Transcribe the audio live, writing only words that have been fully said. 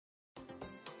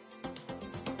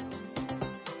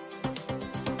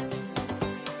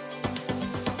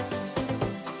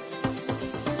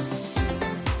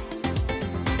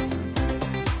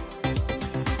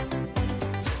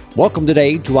Welcome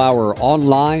today to our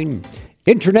online,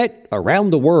 internet,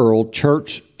 around the world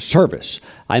church service.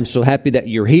 I'm so happy that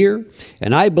you're here,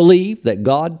 and I believe that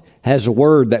God has a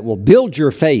word that will build your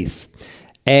faith,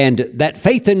 and that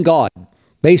faith in God,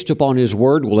 based upon His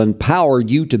word, will empower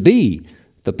you to be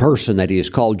the person that He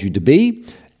has called you to be,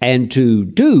 and to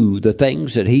do the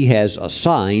things that He has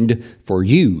assigned for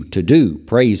you to do.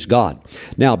 Praise God.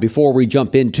 Now, before we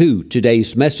jump into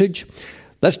today's message,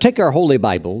 let's take our Holy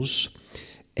Bibles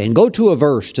and go to a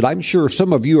verse that I'm sure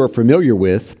some of you are familiar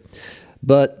with,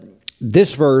 but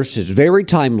this verse is very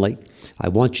timely. I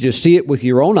want you to see it with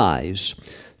your own eyes.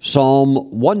 Psalm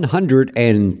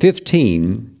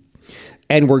 115,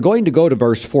 and we're going to go to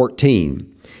verse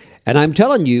 14. And I'm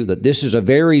telling you that this is a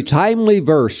very timely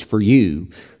verse for you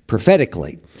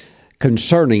prophetically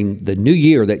concerning the new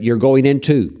year that you're going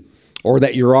into, or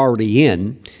that you're already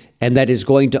in, and that is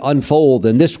going to unfold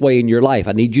in this way in your life.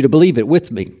 I need you to believe it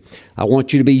with me. I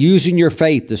want you to be using your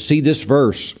faith to see this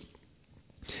verse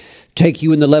take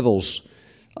you in the levels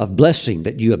of blessing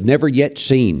that you have never yet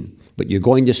seen, but you're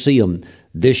going to see them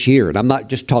this year. And I'm not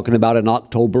just talking about in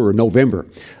October or November.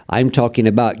 I'm talking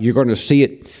about you're going to see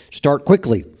it start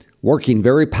quickly, working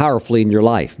very powerfully in your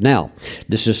life. Now,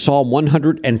 this is Psalm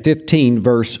 115,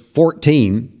 verse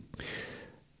 14.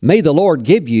 May the Lord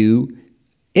give you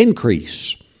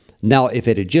increase. Now, if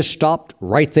it had just stopped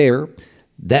right there,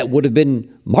 that would have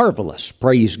been marvelous,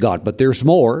 praise God. But there's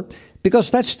more, because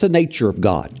that's the nature of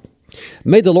God.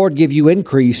 May the Lord give you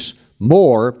increase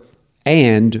more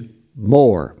and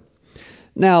more.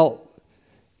 Now,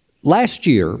 last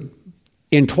year,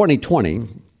 in 2020,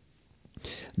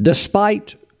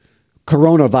 despite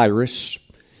coronavirus,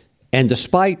 and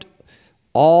despite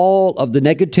all of the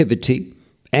negativity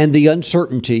and the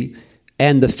uncertainty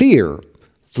and the fear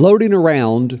floating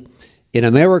around in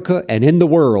America and in the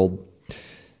world,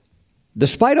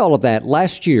 despite all of that,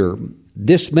 last year,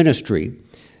 this ministry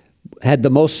had the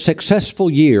most successful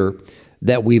year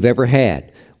that we've ever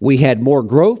had. We had more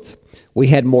growth, we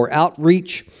had more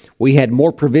outreach, we had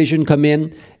more provision come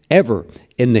in ever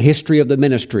in the history of the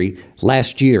ministry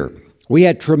last year. We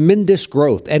had tremendous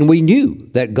growth, and we knew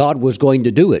that God was going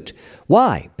to do it.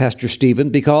 Why, Pastor Stephen?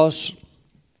 Because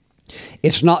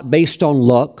it's not based on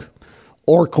luck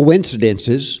or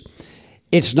coincidences.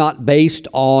 It's not based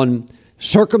on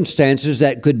circumstances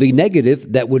that could be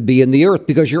negative that would be in the earth,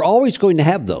 because you're always going to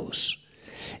have those.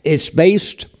 It's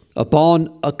based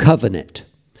upon a covenant,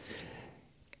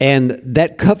 and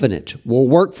that covenant will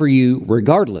work for you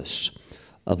regardless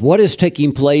of what is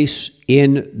taking place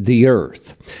in the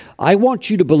earth. I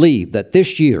want you to believe that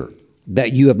this year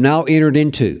that you have now entered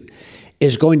into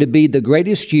is going to be the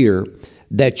greatest year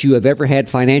that you have ever had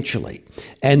financially,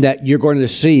 and that you're going to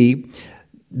see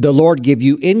the Lord give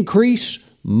you increase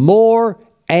more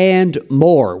and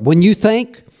more. When you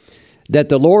think that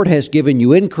the Lord has given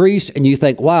you increase and you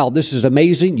think, wow, this is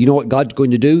amazing, you know what God's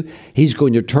going to do? He's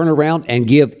going to turn around and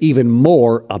give even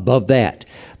more above that.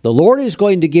 The Lord is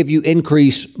going to give you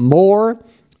increase more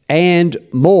and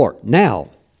more. Now,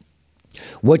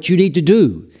 what you need to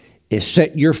do is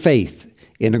set your faith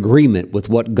in agreement with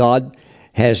what God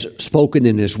has spoken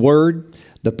in His Word,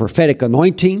 the prophetic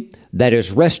anointing that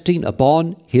is resting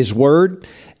upon His Word,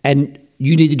 and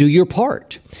you need to do your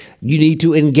part. You need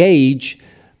to engage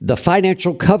the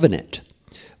financial covenant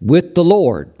with the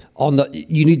Lord.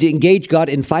 You need to engage God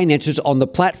in finances on the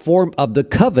platform of the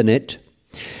covenant,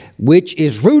 which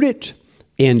is rooted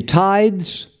in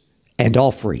tithes and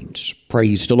offerings.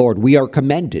 Praise the Lord. We are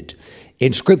commanded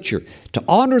in Scripture to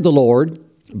honor the Lord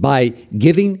by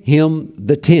giving Him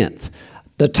the tenth.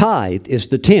 The tithe is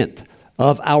the tenth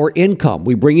of our income.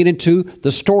 We bring it into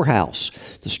the storehouse.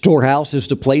 The storehouse is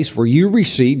the place where you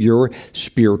receive your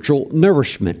spiritual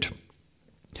nourishment.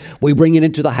 We bring it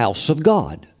into the house of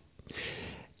God.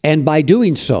 And by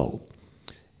doing so,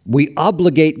 we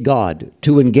obligate God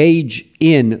to engage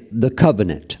in the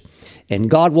covenant. And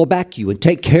God will back you and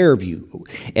take care of you,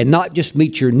 and not just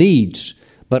meet your needs,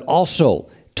 but also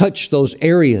touch those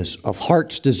areas of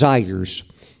heart's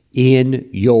desires in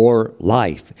your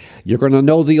life. You're going to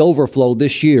know the overflow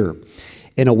this year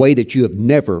in a way that you have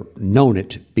never known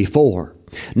it before.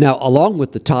 Now, along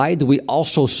with the tithe, we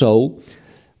also sow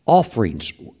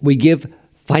offerings. We give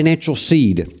financial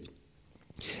seed.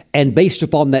 And based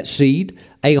upon that seed,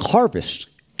 a harvest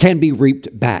can be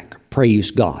reaped back.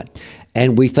 Praise God.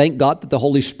 And we thank God that the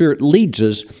Holy Spirit leads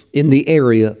us in the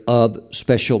area of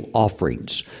special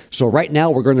offerings. So right now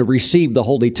we're going to receive the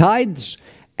holy tithes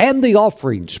and the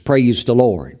offerings, praise the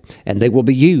Lord. And they will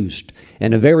be used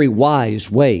in a very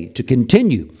wise way to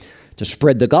continue to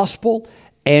spread the gospel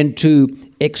and to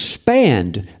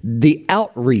expand the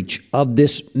outreach of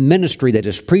this ministry that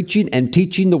is preaching and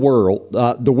teaching the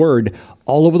word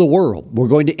all over the world. We're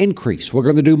going to increase. We're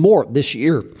going to do more this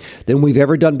year than we've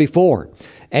ever done before.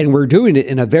 And we're doing it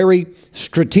in a very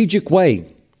strategic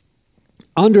way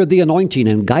under the anointing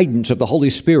and guidance of the Holy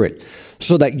Spirit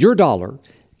so that your dollar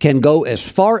can go as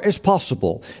far as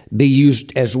possible, be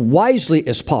used as wisely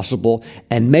as possible,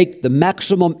 and make the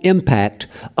maximum impact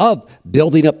of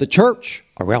building up the church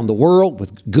around the world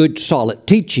with good, solid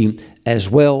teaching, as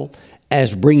well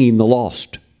as bringing the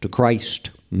lost to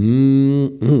Christ.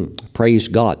 Praise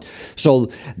God.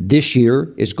 So this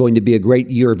year is going to be a great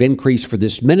year of increase for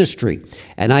this ministry.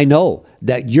 And I know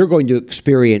that you're going to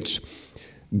experience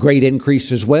great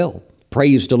increase as well.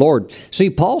 Praise the Lord. See,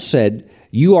 Paul said,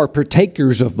 "You are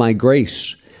partakers of my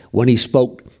grace," when he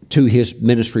spoke to his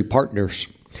ministry partners.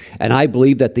 And I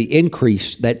believe that the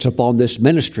increase that's upon this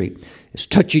ministry is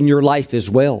touching your life as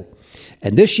well.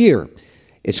 And this year,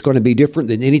 it's going to be different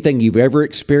than anything you've ever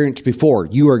experienced before.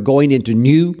 You are going into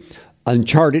new,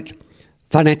 uncharted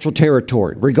financial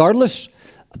territory, regardless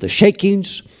of the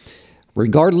shakings,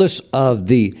 regardless of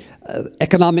the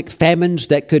economic famines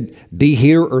that could be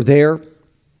here or there.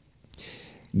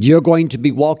 You're going to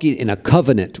be walking in a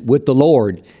covenant with the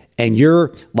Lord, and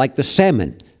you're like the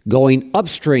salmon going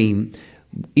upstream,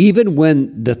 even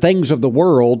when the things of the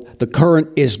world, the current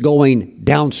is going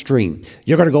downstream.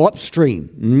 You're going to go upstream.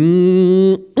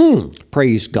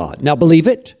 Praise God. Now believe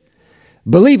it.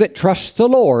 Believe it. Trust the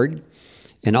Lord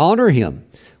and honor Him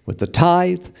with the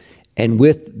tithe and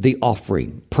with the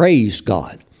offering. Praise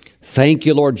God. Thank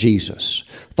you, Lord Jesus.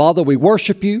 Father, we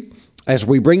worship you as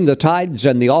we bring the tithes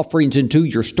and the offerings into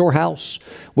your storehouse.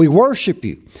 We worship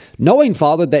you, knowing,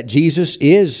 Father, that Jesus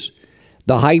is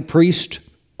the high priest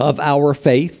of our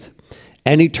faith,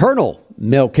 an eternal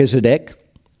Melchizedek,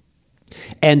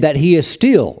 and that he is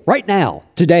still, right now,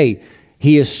 today,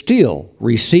 he is still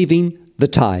receiving the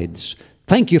tithes.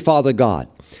 Thank you, Father God.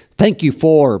 Thank you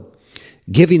for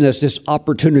giving us this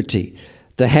opportunity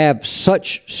to have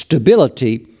such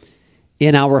stability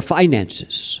in our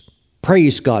finances.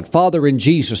 Praise God. Father, in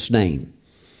Jesus' name,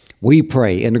 we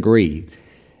pray and agree.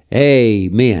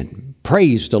 Amen.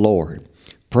 Praise the Lord.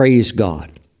 Praise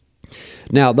God.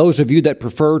 Now, those of you that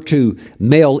prefer to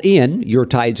mail in your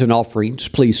tithes and offerings,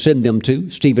 please send them to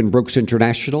Stephen Brooks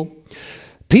International,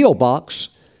 P.O.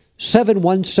 Box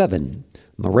 717,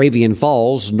 Moravian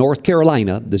Falls, North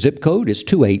Carolina. The zip code is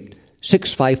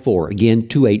 28654. Again,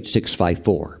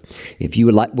 28654. If you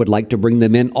would like to bring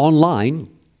them in online,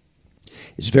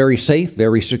 it's very safe,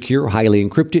 very secure, highly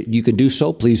encrypted. You can do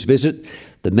so. Please visit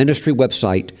the ministry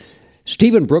website,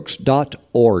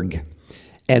 stephenbrooks.org.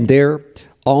 And there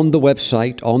on the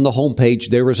website, on the homepage,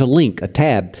 there is a link, a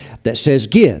tab that says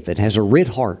Give. It has a red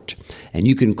heart. And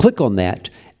you can click on that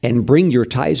and bring your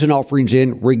tithes and offerings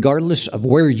in regardless of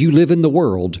where you live in the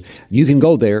world. You can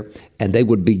go there and they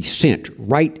would be sent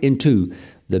right into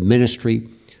the ministry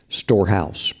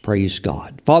storehouse. Praise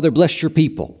God. Father, bless your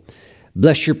people.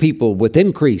 Bless your people with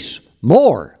increase,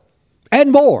 more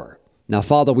and more. Now,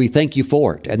 Father, we thank you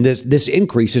for it. And this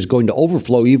increase is going to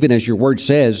overflow, even as your word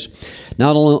says,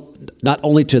 not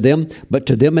only to them, but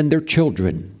to them and their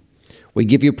children. We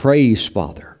give you praise,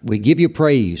 Father. We give you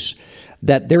praise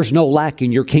that there's no lack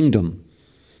in your kingdom.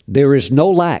 There is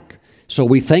no lack. So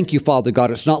we thank you, Father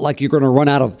God. It's not like you're going to run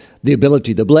out of the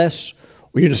ability to bless,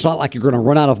 or it's not like you're going to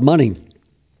run out of money.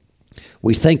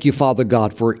 We thank you, Father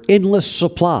God, for endless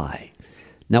supply.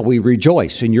 Now we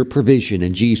rejoice in your provision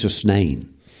in Jesus'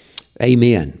 name.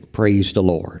 Amen. Praise the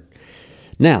Lord.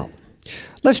 Now,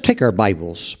 let's take our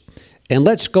Bibles and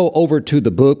let's go over to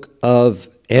the book of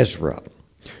Ezra.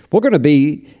 We're going to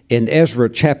be in Ezra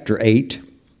chapter 8.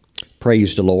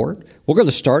 Praise the Lord. We're going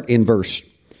to start in verse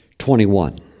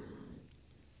 21.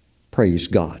 Praise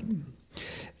God.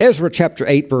 Ezra chapter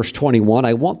 8, verse 21.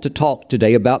 I want to talk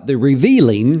today about the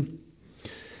revealing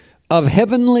of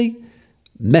heavenly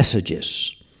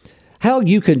messages. How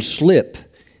you can slip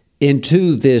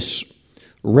into this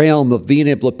realm of being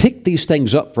able to pick these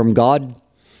things up from God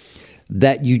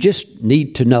that you just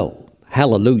need to know.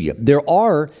 Hallelujah. There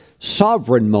are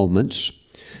sovereign moments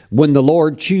when the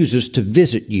Lord chooses to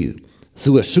visit you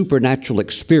through a supernatural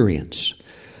experience.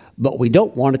 But we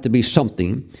don't want it to be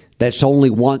something that's only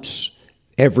once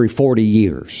every 40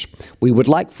 years. We would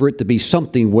like for it to be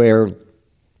something where,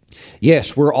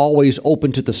 yes, we're always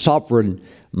open to the sovereign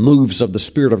moves of the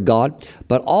Spirit of God,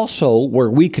 but also where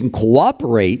we can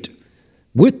cooperate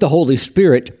with the Holy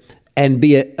Spirit and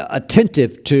be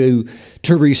attentive to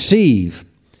receive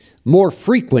more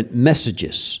frequent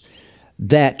messages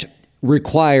that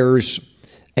requires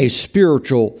a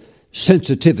spiritual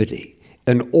sensitivity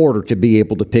in order to be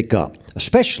able to pick up,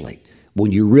 especially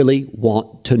when you really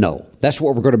want to know. That's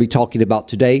what we're going to be talking about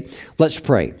today. Let's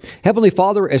pray. Heavenly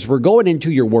Father, as we're going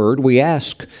into your word, we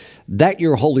ask that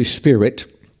your Holy Spirit,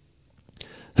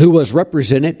 who was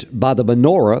represented by the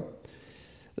menorah,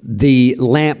 the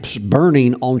lamps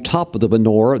burning on top of the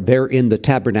menorah there in the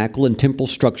tabernacle and temple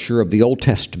structure of the Old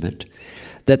Testament,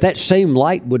 that same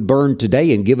light would burn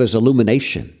today and give us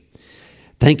illumination.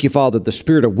 Thank you, Father, the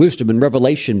spirit of wisdom and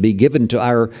revelation be given to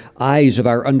our eyes of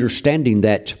our understanding,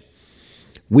 that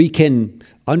we can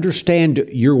understand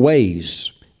your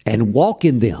ways and walk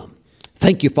in them.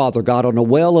 Thank you, Father God, on a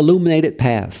well-illuminated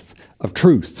path of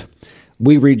truth.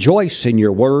 We rejoice in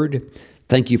your word.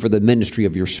 Thank you for the ministry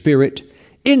of your Spirit.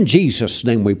 In Jesus'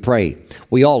 name we pray.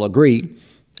 We all agree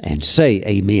and say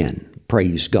amen.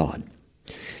 Praise God.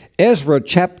 Ezra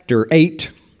chapter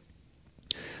 8,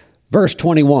 verse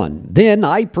 21. Then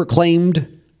I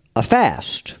proclaimed a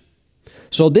fast.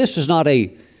 So this is not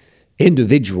a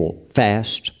individual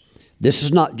fast. This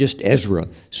is not just Ezra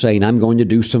saying, I'm going to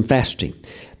do some fasting.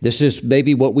 This is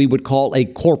maybe what we would call a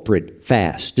corporate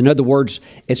fast. In other words,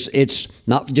 it's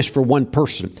not just for one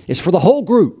person. It's for the whole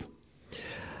group.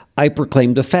 I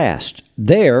proclaimed a fast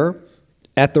there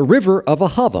at the river of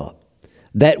Ahava,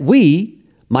 that we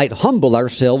might humble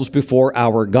ourselves before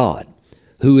our God.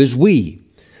 Who is we?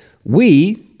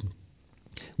 We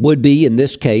would be, in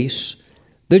this case,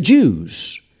 the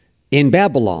Jews in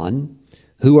Babylon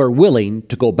who are willing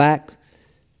to go back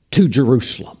to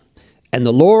Jerusalem. And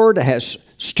the Lord has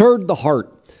stirred the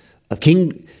heart of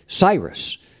King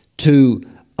Cyrus to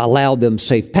allow them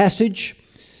safe passage.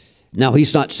 Now,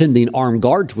 he's not sending armed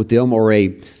guards with them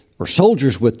or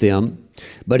soldiers with them,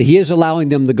 but he is allowing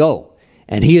them to go.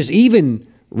 And he is even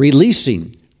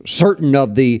releasing certain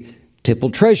of the temple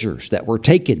treasures that were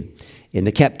taken in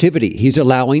the captivity. He's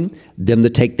allowing them to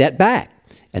take that back.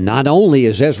 And not only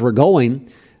is Ezra going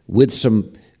with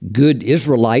some good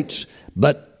Israelites,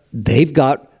 but they've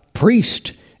got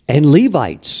priests and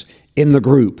Levites in the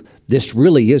group. This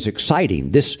really is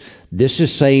exciting. This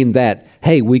is saying that,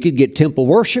 hey, we could get temple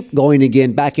worship going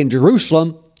again back in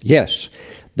Jerusalem. Yes,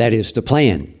 that is the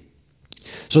plan.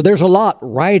 So there's a lot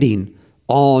riding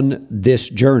on this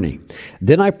journey.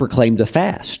 Then I proclaimed a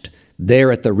fast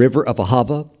there at the river of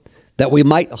Ahava, that we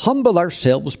might humble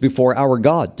ourselves before our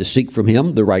God to seek from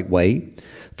him the right way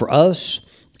for us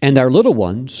and our little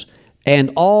ones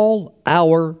and all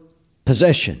our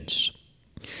possessions.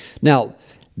 Now,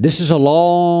 this is a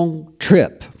long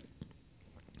trip.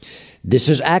 This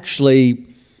is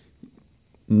actually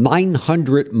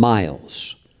 900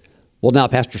 miles. Well, now,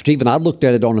 Pastor Stephen, I looked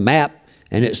at it on a map,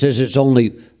 and it says it's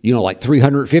only, like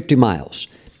 350 miles.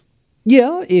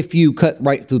 Yeah, if you cut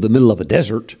right through the middle of a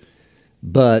desert,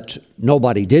 but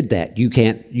nobody did that. You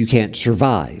can't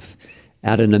survive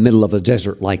out in the middle of a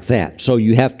desert like that. So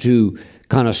you have to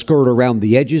kind of skirt around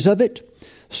the edges of it.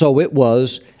 So it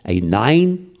was a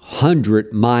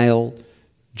 900-mile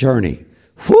journey.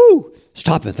 Whew!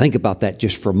 Stop and think about that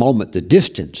just for a moment, the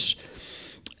distance.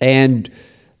 And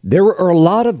there were a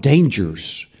lot of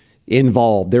dangers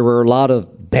involved. There were a lot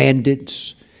of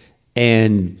bandits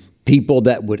and people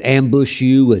that would ambush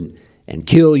you and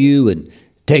kill you and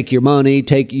take your money,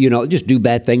 just do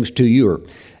bad things to you. Or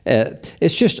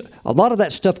it's just a lot of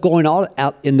that stuff going on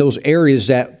out in those areas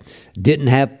that didn't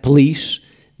have police,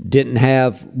 didn't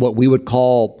have what we would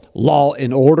call law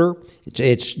and order.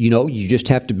 It's you just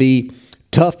have to be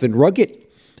tough and rugged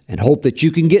and hope that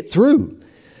you can get through.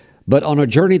 But on a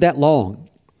journey that long,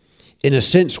 in a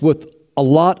sense with a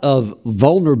lot of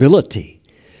vulnerability,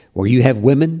 where you have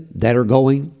women that are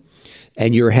going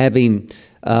and you're having,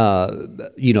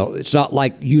 it's not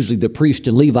like usually the priests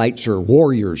and Levites are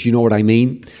warriors, you know what I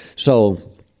mean? So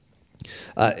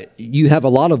you have a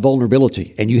lot of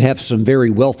vulnerability, and you have some very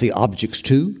wealthy objects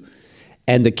too.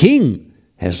 And the king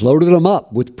has loaded them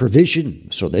up with provision.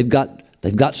 So they've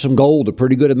got some gold, a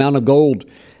pretty good amount of gold,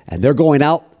 and they're going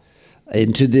out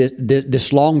into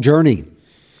this long journey.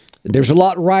 There's a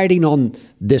lot riding on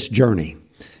this journey.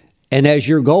 And as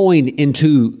you're going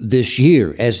into this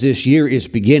year, as this year is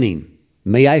beginning,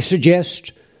 may I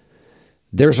suggest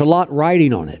there's a lot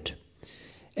riding on it.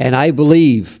 And I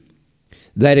believe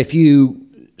that if you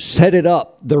set it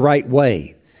up the right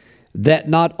way, that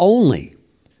not only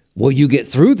will you get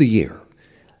through the year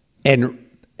and,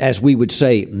 as we would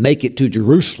say, make it to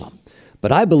Jerusalem,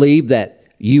 but I believe that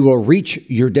you will reach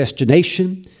your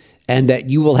destination and that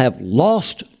you will have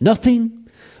lost nothing,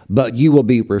 but you will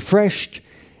be refreshed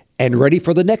and ready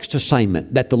for the next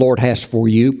assignment that the Lord has for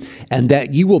you, and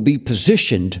that you will be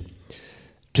positioned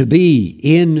to be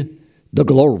in the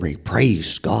glory.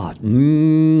 Praise God.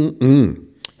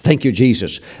 Thank you,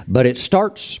 Jesus. But it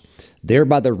starts there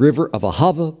by the river of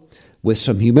Ahava with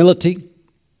some humility.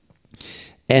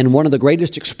 And one of the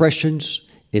greatest expressions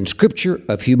in Scripture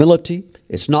of humility,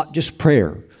 it's not just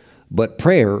prayer, but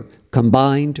prayer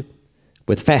combined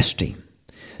with fasting.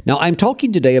 Now, I'm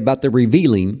talking today about the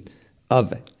revealing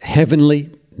of heavenly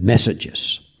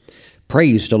messages.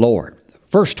 Praise the Lord.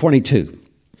 Verse 22.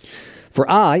 For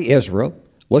I, Ezra,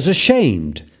 was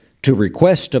ashamed to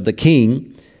request of the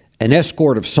king an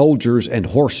escort of soldiers and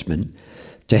horsemen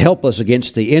to help us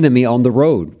against the enemy on the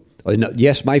road.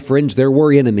 Yes, my friends, there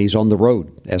were enemies on the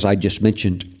road, as I just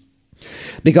mentioned.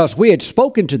 Because we had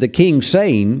spoken to the king,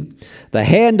 saying, the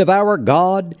hand of our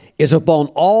God is upon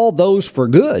all those for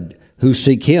good who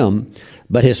seek him,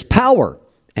 but his power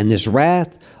and his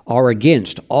wrath are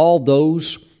against all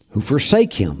those who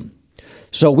forsake him.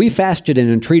 So we fasted and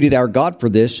entreated our God for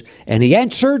this, and he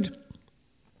answered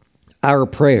our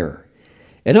prayer.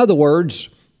 In other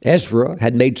words, Ezra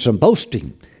had made some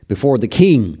boasting before the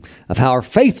king of how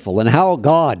faithful and how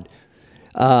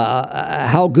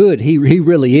good he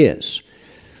really is.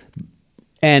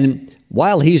 And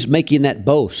while he's making that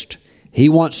boast, he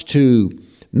wants to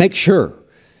make sure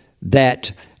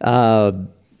that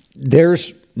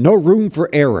there's no room for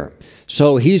error.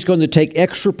 So he's going to take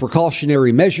extra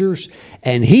precautionary measures,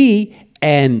 and he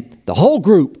and the whole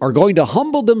group are going to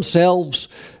humble themselves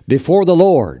before the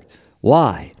Lord.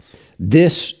 Why?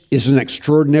 This is an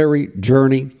extraordinary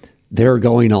journey they're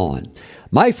going on.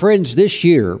 My friends, this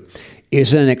year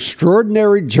is an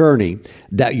extraordinary journey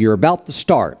that you're about to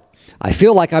start. I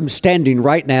feel like I'm standing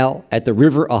right now at the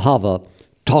river Ahava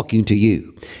talking to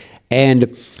you.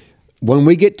 And when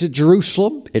we get to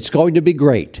Jerusalem, it's going to be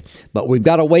great. But we've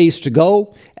got a ways to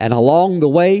go. And along the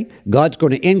way, God's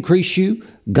going to increase you.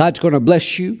 God's going to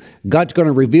bless you. God's going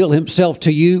to reveal himself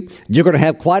to you. You're going to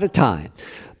have quite a time.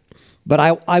 But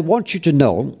I want you to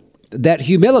know that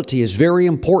humility is very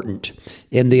important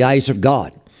in the eyes of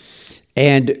God.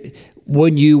 And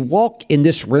when you walk in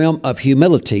this realm of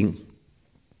humility,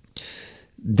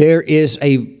 there is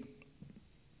a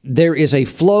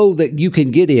flow that you can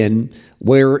get in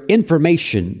where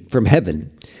information from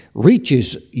heaven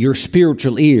reaches your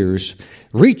spiritual ears,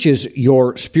 reaches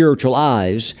your spiritual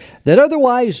eyes that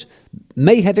otherwise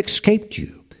may have escaped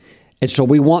you. And so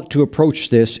we want to approach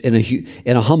this in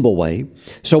a humble way.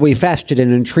 So we fasted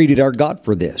and entreated our God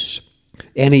for this.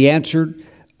 And he answered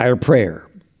our prayer.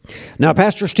 Now,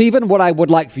 Pastor Stephen, what I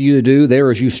would like for you to do there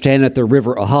as you stand at the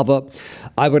river Ahava,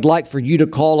 I would like for you to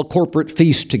call a corporate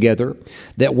feast together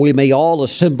that we may all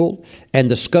assemble and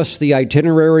discuss the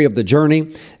itinerary of the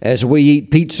journey as we eat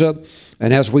pizza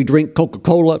and as we drink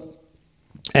Coca-Cola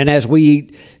and as we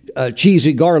eat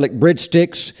cheesy garlic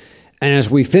breadsticks and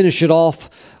as we finish it off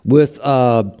with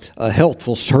a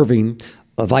healthful serving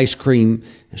of ice cream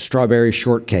and strawberry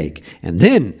shortcake. And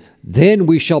then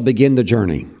we shall begin the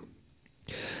journey.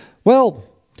 Well,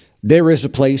 there is a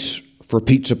place for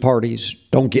pizza parties.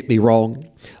 Don't get me wrong.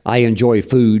 I enjoy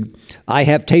food. I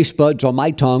have taste buds on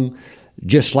my tongue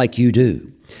just like you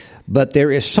do. But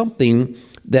there is something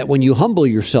that when you humble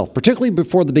yourself, particularly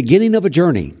before the beginning of a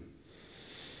journey,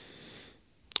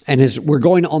 and as we're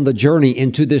going on the journey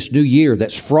into this new year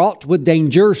that's fraught with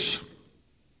dangers,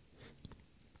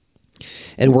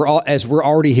 and as we're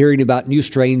already hearing about new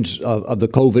strains of the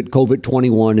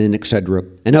COVID-21 and et cetera,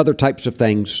 and other types of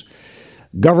things,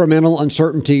 governmental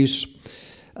uncertainties,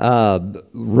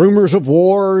 rumors of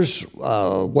wars,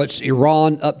 what's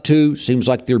Iran up to? Seems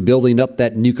like they're building up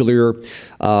that nuclear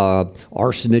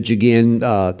arsenage again.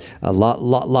 A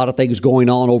lot of things going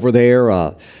on over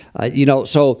there.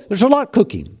 So there's a lot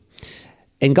cooking.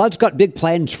 And God's got big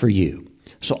plans for you.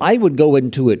 So I would go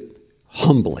into it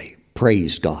humbly.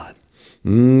 Praise God.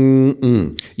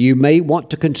 You may want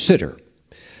to consider,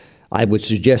 I would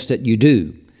suggest that you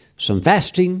do, some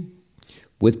fasting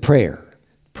with prayer.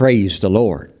 Praise the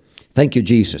Lord. Thank you,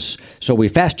 Jesus. So we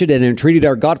fasted and entreated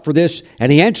our God for this,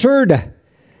 and he answered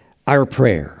our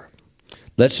prayer.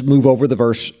 Let's move over to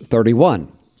verse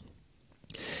 31.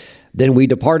 Then we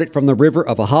departed from the river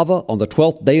of Ahava on the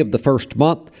 12th day of the first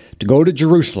month to go to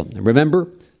Jerusalem. And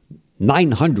remember,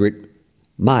 900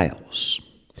 miles.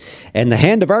 And the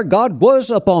hand of our God was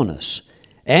upon us,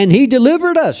 and he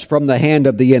delivered us from the hand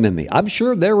of the enemy. I'm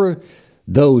sure there were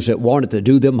those that wanted to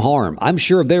do them harm. I'm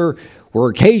sure there were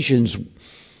occasions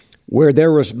where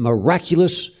there was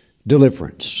miraculous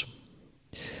deliverance.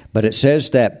 But it says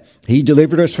that he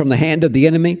delivered us from the hand of the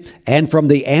enemy and from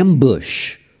the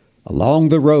ambush along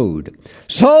the road.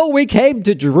 So we came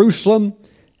to Jerusalem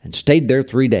and stayed there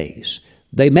 3 days.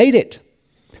 They made it,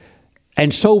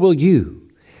 and so will you.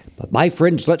 But my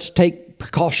friends, let's take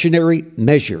precautionary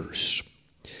measures.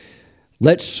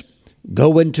 Let's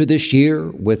go into this year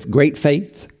with great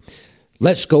faith.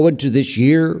 Let's go into this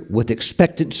year with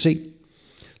expectancy.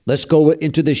 Let's go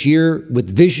into this year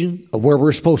with vision of where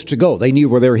we're supposed to go. They knew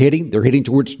where they're heading. They're heading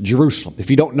towards Jerusalem.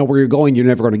 If you don't know where you're going, you're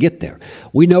never going to get there.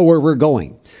 We know where we're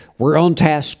going. We're on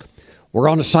task. We're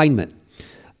on assignment.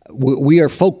 We are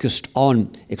focused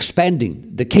on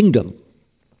expanding the kingdom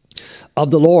of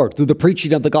the Lord through the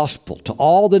preaching of the gospel to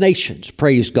all the nations.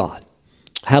 Praise God.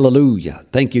 Hallelujah.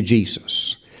 Thank you,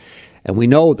 Jesus. And we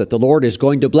know that the Lord is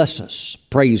going to bless us.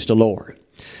 Praise the Lord.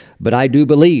 But I do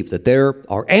believe that there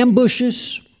are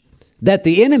ambushes that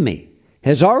the enemy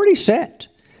has already set.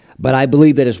 But I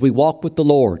believe that as we walk with the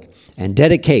Lord and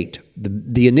dedicate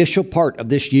the initial part of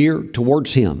this year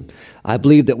towards Him, I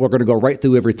believe that we're going to go right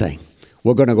through everything.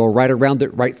 We're going to go right around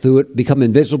it, right through it, become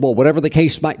invisible, whatever the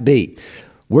case might be.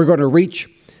 We're going to reach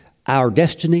our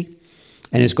destiny,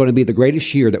 and it's going to be the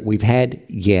greatest year that we've had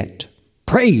yet.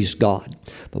 Praise God.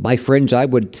 But my friends, I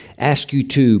would ask you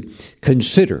to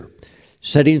consider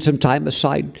setting some time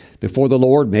aside before the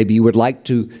Lord. Maybe you would like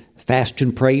to fast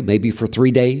and pray, maybe for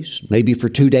 3 days, maybe for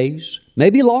 2 days,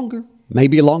 maybe longer,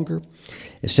 maybe longer.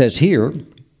 It says here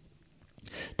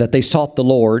that they sought the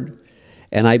Lord,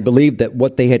 and I believe that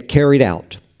what they had carried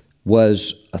out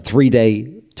was a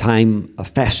 3-day time of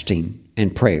fasting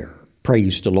and prayer.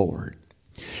 Praise the Lord.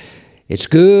 It's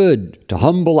good to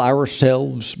humble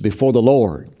ourselves before the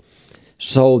Lord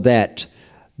so that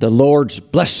the Lord's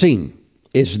blessing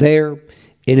is there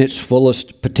in its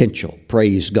fullest potential.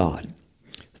 Praise God.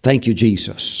 Thank you,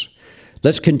 Jesus.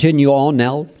 Let's continue on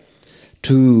now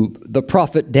to the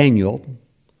prophet Daniel.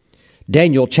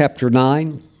 Daniel chapter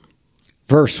 9,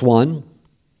 verse 1.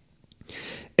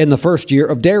 In the first year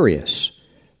of Darius,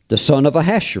 the son of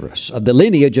Ahasuerus, of the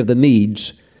lineage of the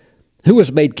Medes, who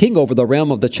was made king over the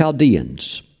realm of the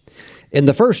Chaldeans. In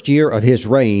the first year of his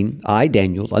reign, I,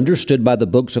 Daniel, understood by the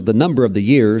books of the number of the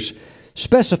years,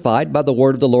 specified by the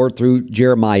word of the Lord through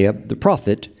Jeremiah the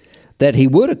prophet, that he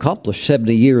would accomplish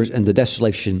 70 years in the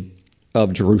desolation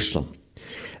of Jerusalem.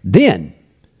 Then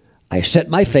I set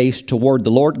my face toward the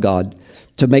Lord God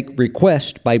to make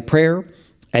request by prayer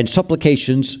and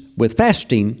supplications with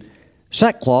fasting,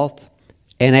 sackcloth,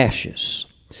 and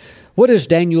ashes. What is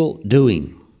Daniel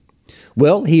doing?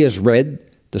 Well, he has read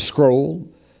the scroll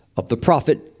of the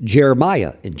prophet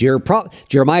Jeremiah. And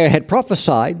Jeremiah had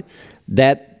prophesied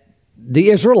that the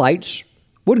Israelites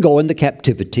would go into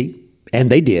captivity, and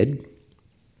they did.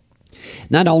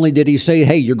 Not only did he say,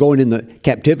 hey, you're going into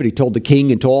captivity, told the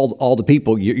king and to all the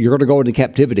people, you're going to go into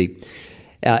captivity.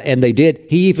 And they did.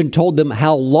 He even told them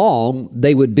how long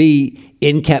they would be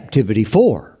in captivity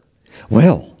for.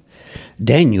 Well,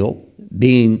 Daniel,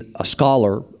 being a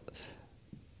scholar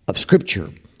of Scripture,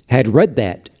 had read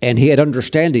that, and he had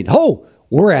understanding. Oh,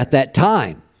 we're at that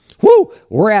time. Woo!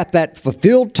 We're at that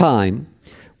fulfilled time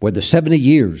where the 70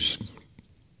 years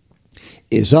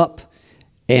is up,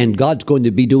 and God's going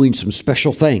to be doing some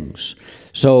special things.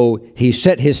 So he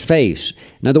set his face.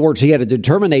 In other words, he had a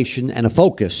determination and a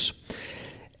focus,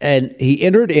 and he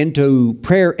entered into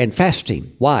prayer and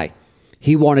fasting. Why?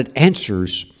 He wanted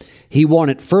answers. He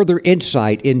wanted further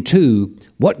insight into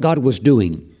what God was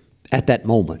doing at that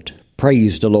moment.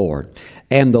 Praise the Lord.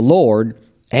 And the Lord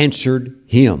answered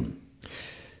him.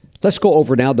 Let's go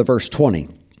over now to verse 20.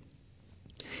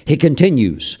 He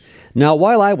continues, now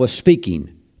while I was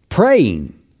speaking,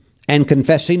 praying, and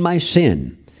confessing my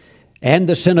sin, and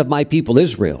the sin of my people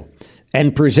Israel,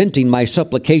 and presenting my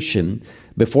supplication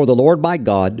before the Lord my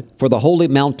God for the holy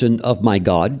mountain of my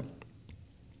God,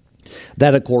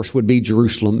 that of course would be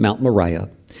Jerusalem, Mount Moriah.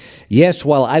 Yes,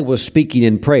 while I was speaking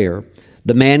in prayer,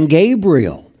 the man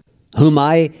Gabriel, whom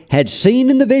I had seen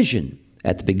in the vision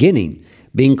at the beginning,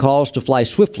 being caused to fly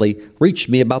swiftly, reached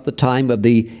me about the time of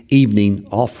the evening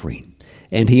offering.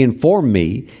 And he informed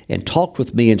me and talked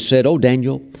with me and said, O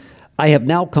Daniel, I have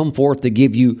now come forth to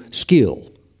give you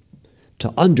skill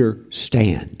to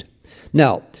understand.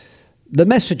 Now, the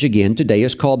message again today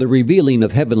is called the revealing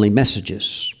of heavenly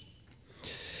messages.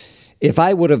 If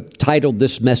I would have titled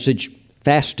this message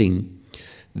fasting,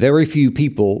 very few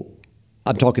people,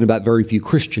 I'm talking about very few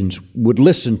Christians, would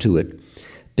listen to it,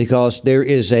 because there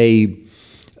is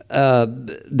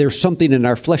there's something in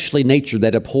our fleshly nature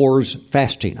that abhors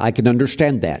fasting. I can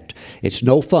understand that. It's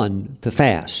no fun to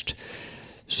fast.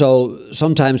 So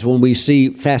sometimes when we see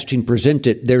fasting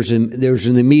presented, there's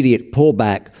an immediate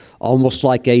pullback, almost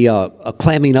like a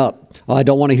clamming up. Oh, I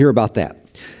don't want to hear about that.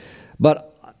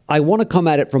 But I want to come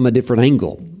at it from a different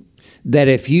angle, that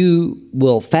if you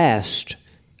will fast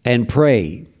and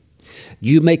pray,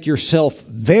 you make yourself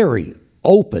very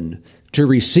open to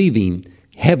receiving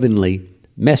heavenly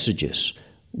messages.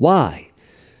 Why?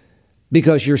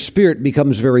 because your spirit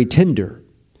becomes very tender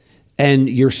and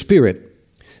your spirit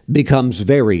becomes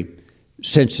very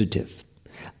sensitive.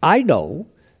 I know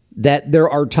that there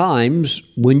are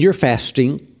times when you're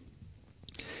fasting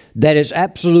that is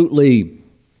absolutely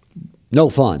no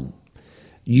fun.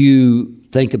 You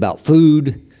think about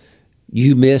food,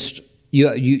 you miss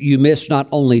not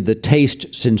only the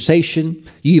taste sensation,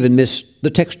 you even miss the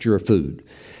texture of food.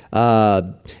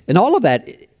 And all of that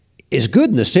is good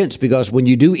in the sense because when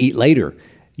you do eat later,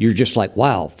 you're just like,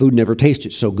 wow, food never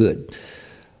tasted so good.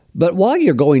 But while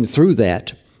you're going through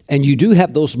that, and you do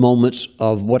have those moments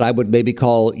of what I would maybe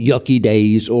call yucky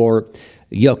days or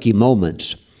yucky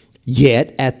moments,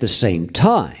 yet at the same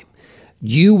time,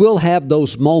 you will have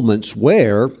those moments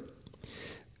where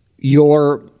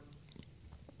your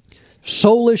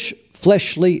soulish,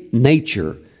 fleshly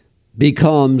nature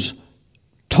becomes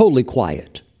totally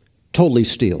quiet, totally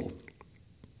still.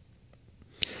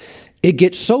 It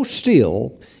gets so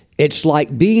still, it's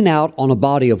like being out on a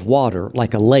body of water,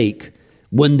 like a lake,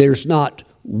 when there's not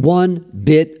one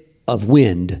bit of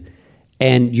wind,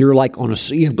 and you're like on a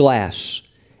sea of glass,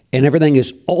 and everything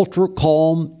is ultra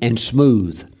calm and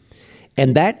smooth.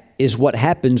 And that is what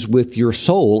happens with your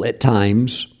soul at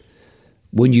times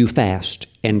when you fast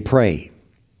and pray.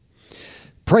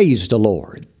 Praise the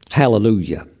Lord.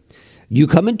 Hallelujah. You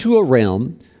come into a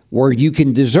realm where you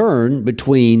can discern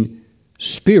between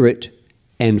spirit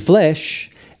and flesh,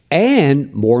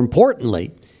 and more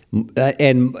importantly,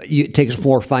 and it takes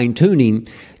more fine-tuning,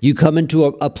 you come into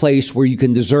a place where you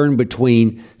can discern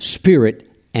between spirit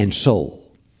and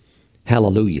soul.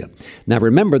 Hallelujah. Now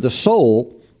remember, the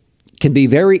soul can be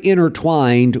very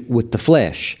intertwined with the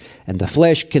flesh, and the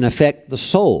flesh can affect the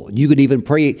soul. You could even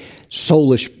pray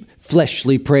soulish,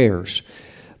 fleshly prayers.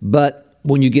 But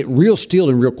when you get real still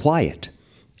and real quiet,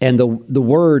 and the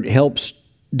Word helps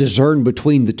discern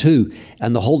between the two,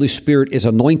 and the Holy Spirit is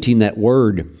anointing that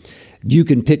Word, you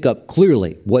can pick up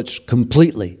clearly what's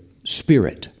completely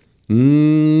spirit.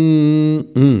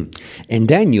 And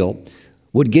Daniel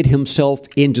would get himself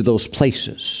into those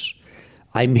places.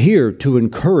 I'm here to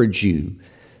encourage you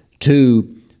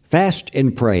to fast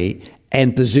and pray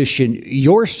and position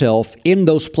yourself in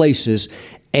those places,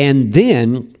 and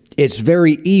then it's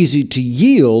very easy to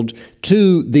yield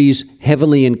to these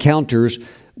heavenly encounters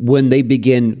when they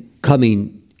begin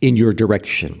coming in your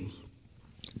direction.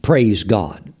 Praise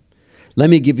God. Let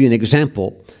me give you an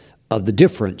example of the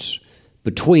difference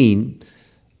between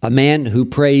a man who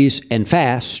prays and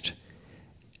fasts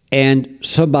and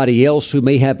somebody else who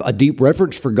may have a deep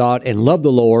reverence for God and love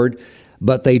the Lord,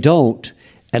 but they don't.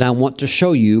 And I want to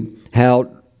show you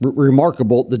how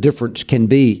remarkable the difference can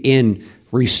be in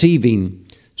receiving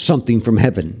something from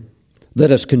heaven.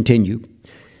 Let us continue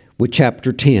with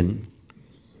chapter 10.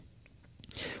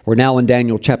 We're now in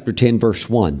Daniel chapter 10, verse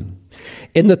 1.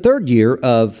 In the third year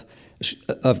of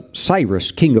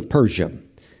Cyrus, king of Persia,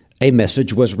 a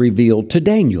message was revealed to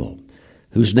Daniel,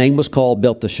 whose name was called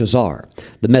Belteshazzar.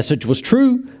 The message was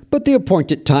true, but the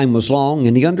appointed time was long,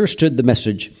 and he understood the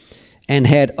message and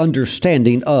had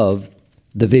understanding of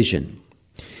the vision.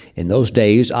 In those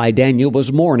days, I, Daniel,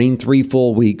 was mourning 3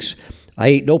 full weeks. I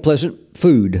ate no pleasant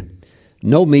food.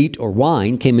 No meat or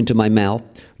wine came into my mouth,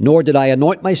 nor did I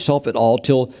anoint myself at all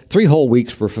till 3 whole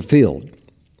weeks were fulfilled.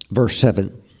 Verse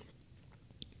 7.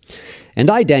 And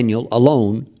I, Daniel,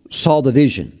 alone saw the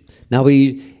vision. Now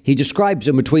he describes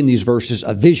in between these verses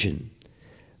a vision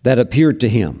that appeared to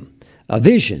him. A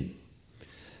vision.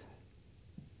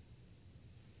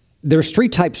 There's 3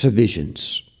 types of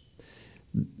visions.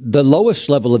 The lowest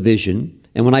level of vision,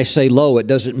 and when I say low, it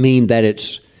doesn't mean that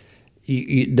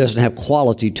it doesn't have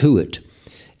quality to it.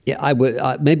 I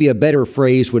would maybe a better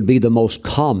phrase would be the most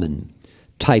common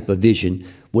type of vision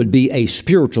would be a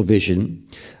spiritual vision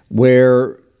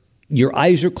where your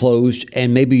eyes are closed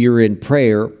and maybe you're in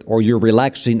prayer or you're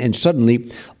relaxing, and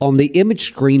suddenly on the image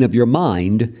screen of your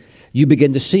mind, you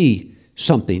begin to see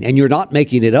something, and you're not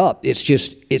making it up.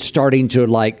 It's starting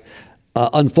to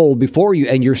unfold before you,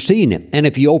 and you're seeing it. And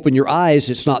if you open your eyes,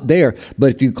 it's not there.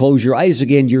 But if you close your eyes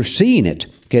again, you're seeing it.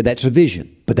 Okay, that's a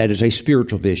vision, but that is a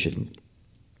spiritual vision.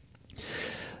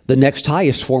 The next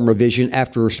highest form of vision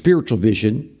after a spiritual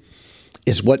vision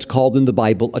is what's called in the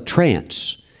Bible a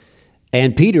trance.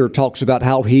 And Peter talks about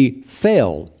how he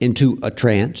fell into a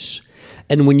trance.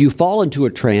 And when you fall into a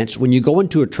trance, when you go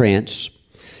into a trance,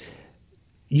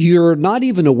 you're not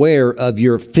even aware of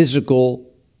your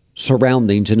physical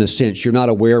surroundings in a sense. You're not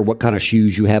aware what kind of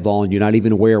shoes you have on. You're not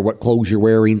even aware what clothes you're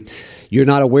wearing. You're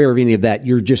not aware of any of that.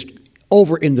 You're just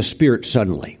over in the spirit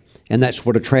suddenly. And that's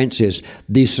what a trance is,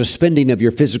 the suspending of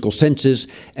your physical senses,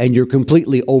 and you're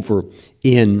completely over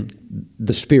in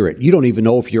the spirit. You don't even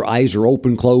know if your eyes are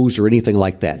open, closed, or anything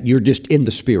like that. You're just in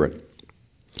the spirit.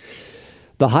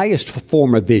 The highest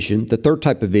form of vision, the third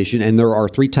type of vision, and there are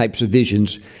three types of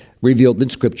visions revealed in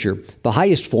Scripture, the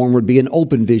highest form would be an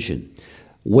open vision,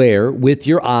 where with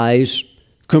your eyes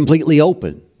completely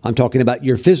open, I'm talking about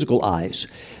your physical eyes,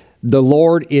 the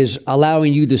Lord is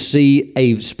allowing you to see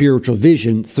a spiritual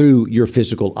vision through your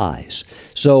physical eyes.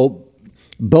 So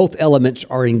both elements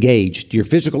are engaged, your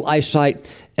physical eyesight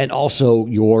and also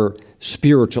your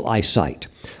spiritual eyesight.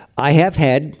 I have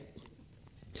had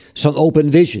some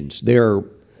open visions. They're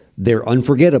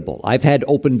unforgettable. I've had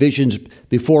open visions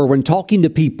before when talking to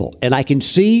people, and I can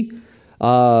see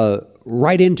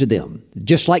right into them,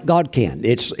 just like God can.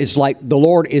 It's like the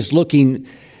Lord is looking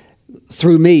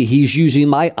through me. He's using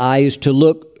my eyes to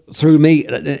look through me,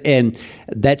 and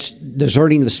that's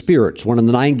discerning the spirits. One of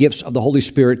the 9 gifts of the Holy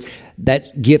Spirit,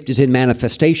 that gift is in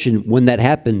manifestation when that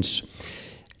happens.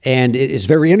 And it is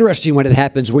very interesting when it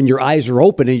happens when your eyes are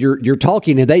open and you're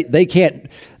talking, and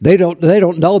they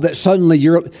don't know that suddenly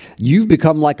you've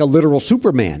become like a literal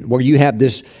Superman, where you have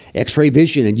this X-ray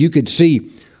vision and you could see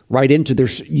right into their,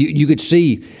 you could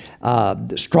see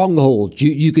the strongholds,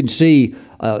 you can see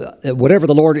whatever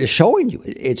the Lord is showing you.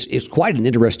 It's quite an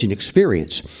interesting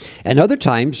experience. And other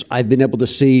times I've been able to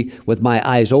see with my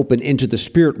eyes open into the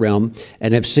spirit realm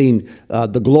and have seen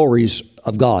the glories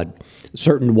of God,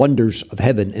 certain wonders of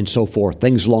heaven and so forth,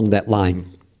 things along that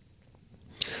line.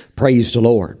 Praise the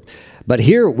Lord. But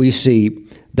here we see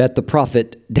that the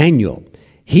prophet Daniel,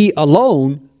 he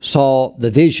alone saw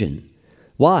the vision.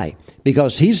 Why?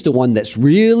 Because he's the one that's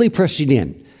really pressing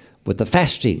in with the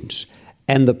fastings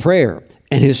and the prayer,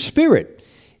 and his spirit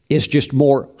is just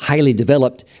more highly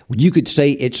developed. You could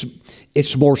say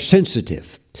it's more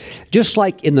sensitive. Just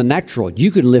like in the natural,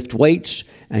 you can lift weights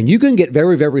and you can get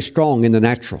very, very strong in the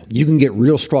natural. You can get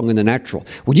real strong in the natural.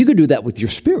 Well, you can do that with your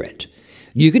spirit.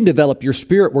 You can develop your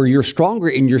spirit where you're stronger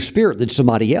in your spirit than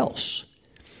somebody else.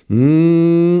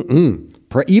 Even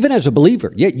as a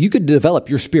believer, you could develop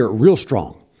your spirit real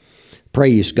strong.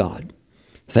 Praise God.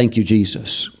 Thank you,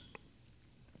 Jesus.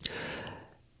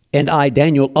 And I,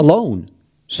 Daniel, alone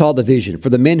saw the vision, for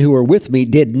the men who were with me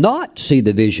did not see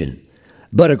the vision,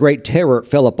 but a great terror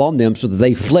fell upon them, so that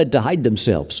they fled to hide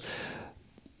themselves.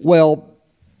 Well,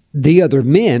 the other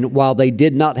men, while they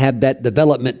did not have that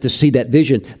development to see that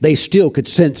vision, they still could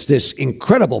sense this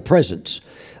incredible presence,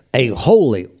 a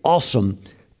holy, awesome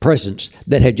presence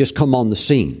that had just come on the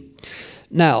scene.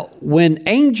 Now, when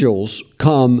angels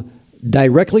come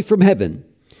directly from heaven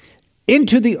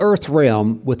into the earth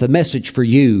realm with a message for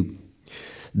you,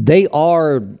 they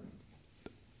are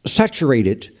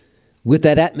saturated with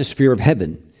that atmosphere of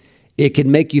heaven. It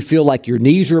can make you feel like your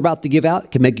knees are about to give out.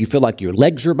 It can make you feel like your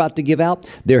legs are about to give out.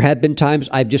 There have been times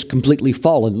I've just completely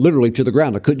fallen, literally to the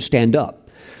ground. I couldn't stand up.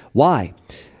 Why?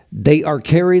 They are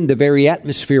carrying the very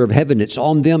atmosphere of heaven. It's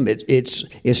on them. It's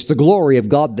the glory of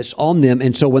God that's on them.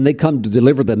 And so when they come to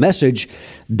deliver the message,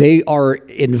 they are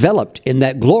enveloped in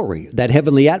that glory, that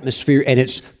heavenly atmosphere, and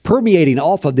it's permeating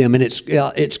off of them, and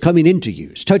it's coming into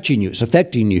you. It's touching you. It's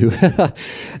affecting you.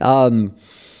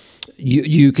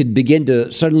 You could begin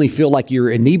to suddenly feel like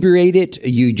you're inebriated.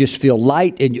 You just feel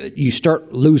light, and you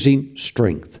start losing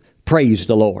strength. Praise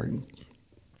the Lord.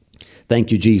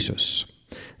 Thank you, Jesus.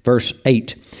 Verse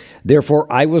 8,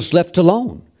 therefore I was left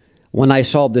alone when I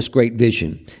saw this great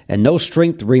vision, and no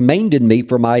strength remained in me,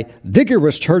 for my vigor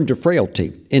was turned to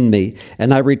frailty in me,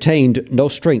 and I retained no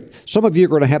strength. Some of you are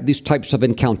going to have these types of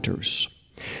encounters.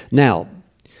 Now,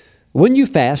 when you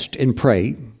fast and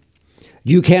pray,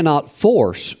 you cannot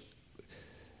force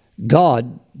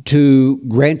God to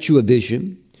grant you a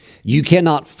vision. You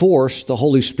cannot force the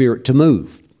Holy Spirit to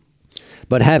move.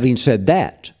 But having said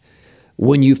that,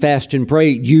 when you fast and pray,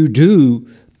 you do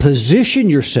position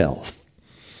yourself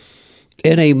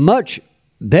in a much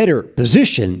better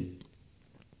position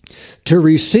to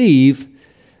receive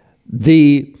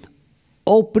the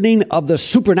opening of the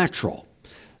supernatural,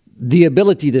 the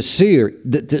ability to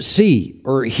see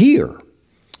or hear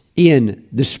in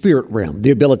the spirit realm, the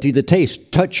ability to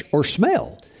taste, touch, or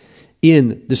smell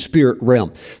in the spirit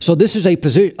realm. So this is a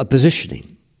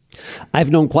positioning.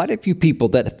 I've known quite a few people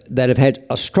that have had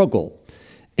a struggle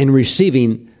in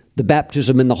receiving the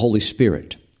baptism in the Holy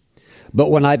Spirit. But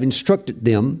when I've instructed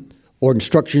them, or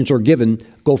instructions are given,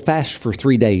 go fast for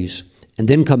 3 days and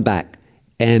then come back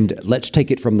and let's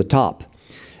take it from the top.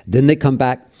 Then they come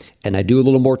back and I do a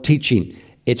little more teaching.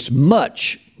 It's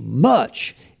much,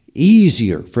 much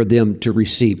easier for them to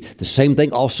receive. The same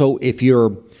thing also if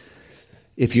you're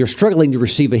struggling to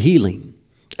receive a healing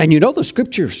and you know the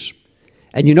scriptures,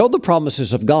 and you know the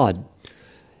promises of God,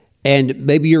 and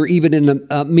maybe you're even in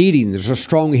a meeting, there's a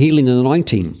strong healing and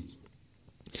anointing,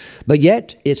 but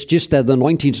yet it's just that the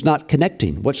anointing's not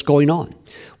connecting. What's going on?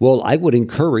 Well, I would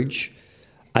encourage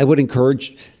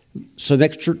some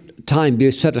extra time be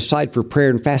set aside for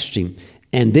prayer and fasting,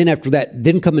 and then after that,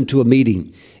 then come into a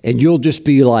meeting, and you'll just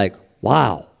be like,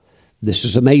 wow, this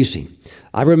is amazing.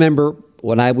 I remember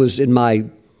when I was in my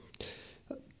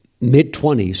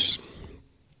mid-20s,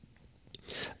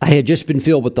 I had just been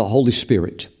filled with the Holy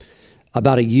Spirit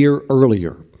about a year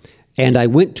earlier, and I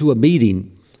went to a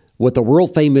meeting with a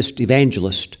world-famous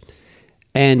evangelist,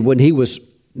 and when he was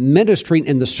ministering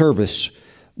in the service,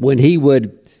 when he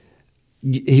would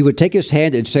take his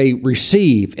hand and say,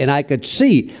 receive, and I could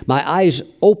see my eyes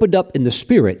opened up in the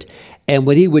Spirit, and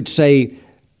when he would say,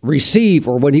 receive,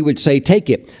 or when he would say, take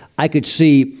it, I could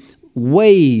see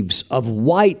waves of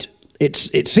white,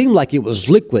 it seemed like it was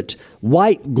liquid,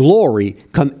 white glory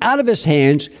come out of his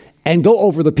hands and go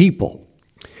over the people.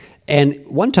 And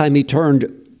one time he turned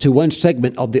to one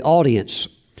segment of the audience,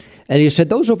 and he said,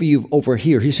 those of you over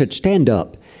here, he said, stand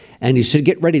up. And he said,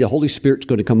 get ready, the Holy Spirit's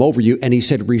going to come over you. And he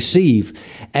said, receive.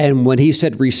 And when he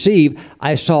said, receive,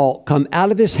 I saw come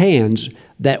out of his hands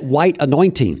that white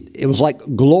anointing. It was like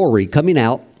glory coming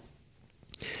out.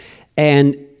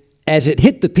 And as it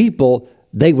hit the people,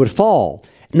 they would fall.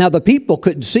 Now, the people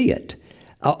couldn't see it.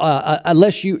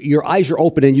 Unless your eyes are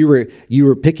open and you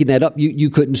were picking that up, you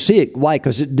couldn't see it. Why?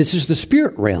 Because this is the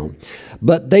spirit realm.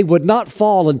 But they would not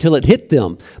fall until it hit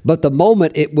them. But the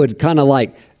moment it would kind of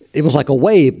like, it was like a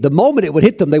wave. The moment it would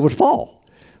hit them, they would fall.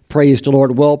 Praise the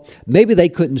Lord. Well, maybe they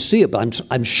couldn't see it, but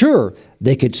I'm sure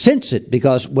they could sense it,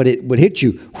 because when it would hit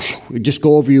you, it would just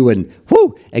go over you and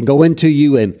go into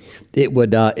you, and it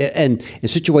would. And in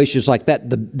situations like that,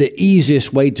 the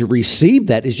easiest way to receive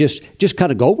that is just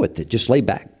kind of go with it. Just lay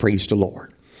back. Praise the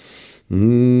Lord.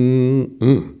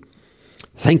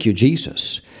 Thank you,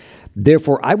 Jesus.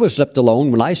 Therefore, I was left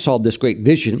alone when I saw this great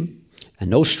vision, and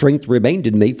no strength remained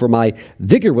in me, for my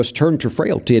vigor was turned to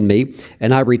frailty in me,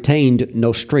 and I retained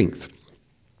no strength.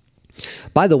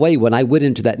 By the way, when I went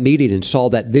into that meeting and saw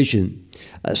that vision,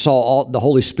 saw all the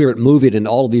Holy Spirit moving in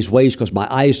all of these ways, because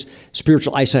my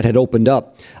spiritual eyesight had opened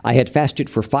up, I had fasted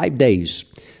for 5 days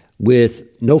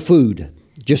with no food,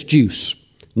 just juice.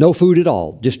 No food at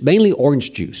all, just mainly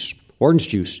orange juice,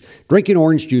 drinking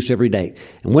orange juice every day.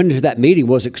 And went into that meeting,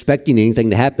 wasn't expecting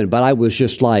anything to happen, but I was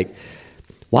just like,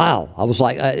 wow. I was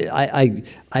like,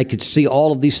 I could see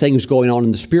all of these things going on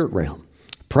in the spirit realm.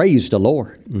 Praise the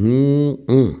Lord.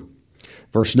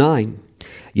 Verse 9,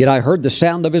 yet I heard the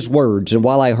sound of his words, and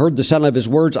while I heard the sound of his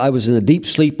words, I was in a deep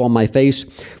sleep on my face,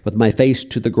 with my face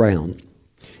to the ground.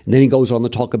 And then he goes on to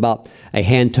talk about a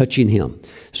hand touching him.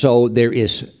 So there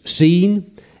is seeing,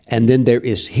 and then there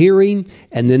is hearing,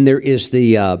 and then there is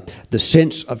the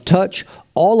sense of touch.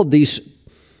 All of these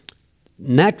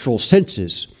natural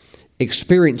senses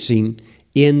experiencing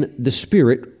in the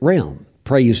spirit realm.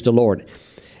 Praise the Lord.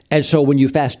 And so when you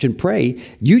fast and pray,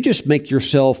 you just make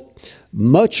yourself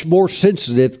much more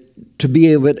sensitive to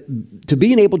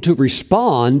being able to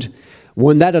respond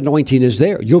when that anointing is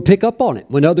there. You'll pick up on it.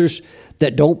 When others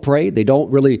that don't pray, they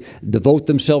don't really devote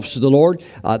themselves to the Lord,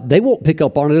 they won't pick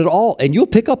up on it at all, and you'll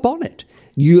pick up on it.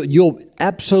 You'll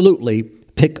absolutely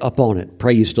pick up on it.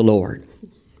 Praise the Lord.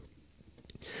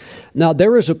 Now,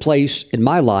 there is a place in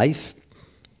my life,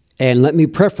 and let me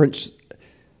preference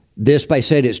this by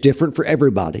saying it's different for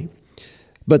everybody,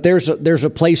 but there's a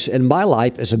place in my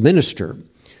life as a minister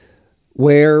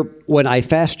where when I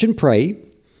fast and pray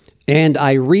and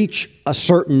I reach a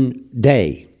certain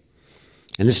day,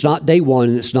 and it's not day 1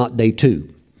 and it's not day 2,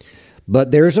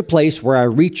 but there's a place where I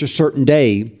reach a certain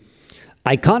day,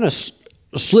 I kind of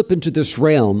slip into this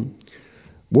realm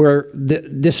where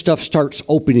this stuff starts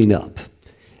opening up.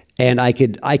 And I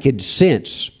could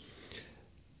sense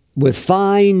with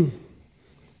fine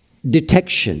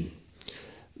detection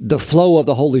the flow of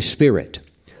the Holy Spirit.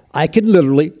 I can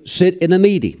literally sit in a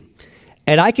meeting,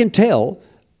 and I can tell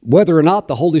whether or not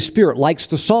the Holy Spirit likes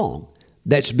the song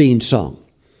that's being sung.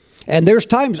 And there's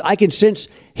times I can sense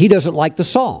he doesn't like the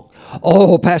song.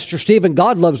 Oh, Pastor Stephen,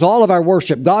 God loves all of our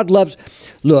worship.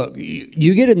 Look,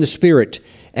 you get in the Spirit,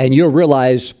 and you'll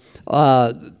realize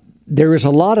there is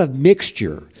a lot of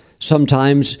mixture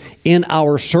sometimes in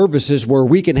our services where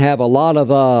we can have a lot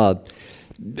of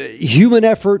human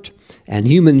effort and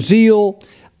human zeal,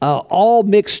 all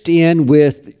mixed in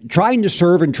with trying to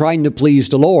serve and trying to please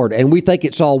the Lord. And we think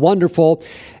it's all wonderful,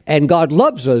 and God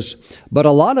loves us, but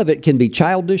a lot of it can be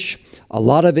childish. A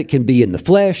lot of it can be in the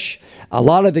flesh. A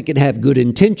lot of it can have good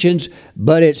intentions,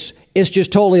 but it's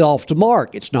just totally off the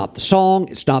mark. It's not the song.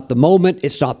 It's not the moment.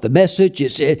 It's not the message.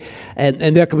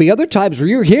 And there can be other times where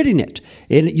you're hitting it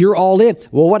and you're all in.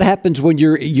 Well, what happens when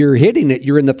you're hitting it?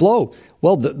 You're in the flow.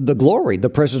 Well, the glory, the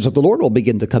presence of the Lord will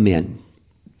begin to come in.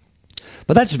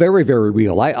 But that's very, very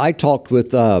real. I talked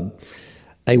with a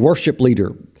worship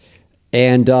leader,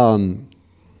 and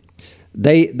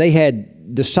they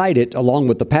had decided, along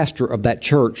with the pastor of that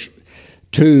church,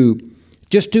 to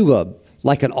just do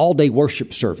like an all-day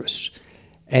worship service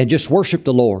and just worship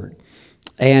the Lord.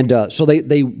 And so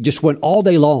they just went all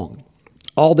day long.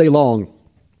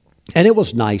 And it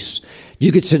was nice.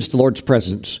 You could sense the Lord's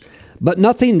presence. But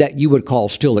nothing that you would call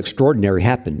still extraordinary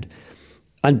happened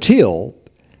until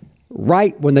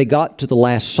right when they got to the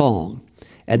last song.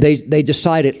 And they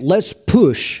decided, let's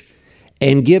push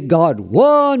and give God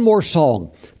one more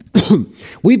song.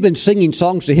 We've been singing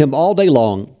songs to Him all day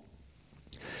long.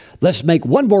 Let's make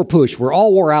one more push. We're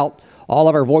all wore out. All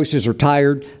of our voices are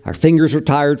tired. Our fingers are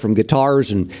tired from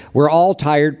guitars, and we're all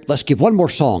tired. Let's give one more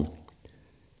song.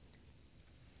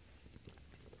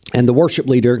 And the worship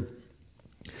leader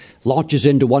launches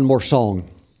into one more song.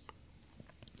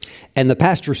 And the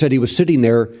pastor said he was sitting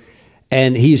there,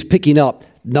 and he's picking up,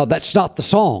 no, that's not the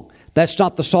song. That's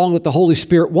not the song that the Holy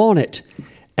Spirit wanted.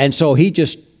 And so he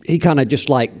kind of just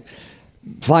like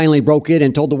finally broke in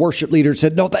and told the worship leader and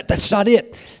said, no, that's not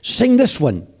it. Sing this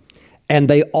one. And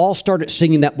they all started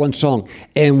singing that one song.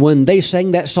 And when they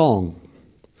sang that song,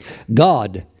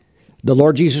 God, the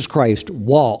Lord Jesus Christ,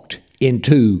 walked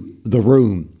into the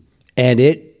room. And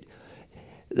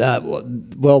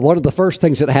one of the first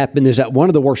things that happened is that one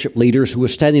of the worship leaders who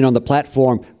was standing on the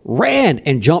platform ran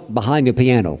and jumped behind the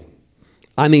piano.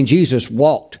 I mean, Jesus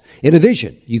walked in a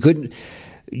vision. You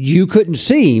couldn't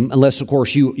see Him unless, of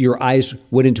course, your eyes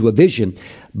went into a vision.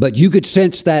 But you could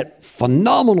sense that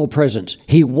phenomenal presence.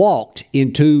 He walked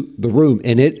into the room,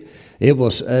 and it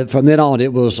was from then on.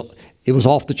 It was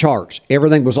off the charts.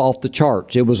 Everything was off the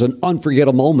charts. It was an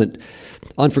unforgettable moment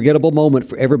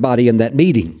for everybody in that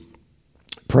meeting.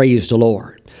 Praise the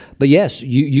Lord. But yes,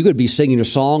 you could be singing a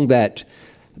song that.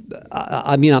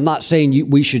 I mean, I'm not saying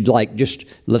we should like just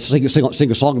let's sing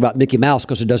a song about Mickey Mouse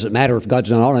because it doesn't matter if God's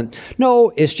not on it. No,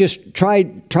 it's just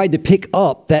tried to pick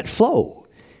up that flow.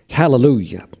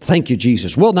 Hallelujah. Thank you,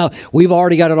 Jesus. Well, now we've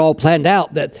already got it all planned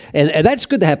out, and that's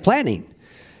good to have planning.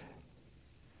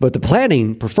 But the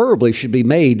planning preferably should be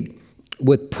made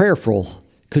with prayerful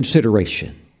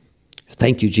consideration.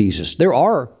 Thank you, Jesus.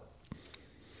 Let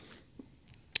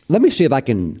me see if I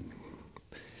can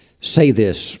say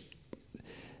this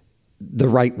the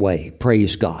right way.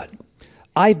 Praise God.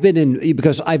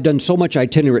 Because I've done so much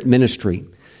itinerant ministry,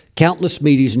 countless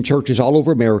meetings in churches all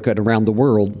over America and around the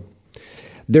world.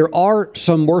 There are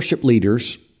some worship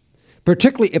leaders,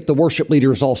 particularly if the worship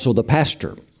leader is also the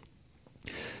pastor,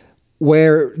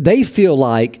 where they feel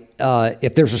like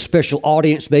if there's a special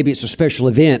audience, maybe it's a special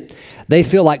event, they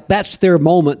feel like that's their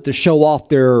moment to show off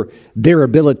their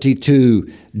ability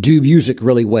to do music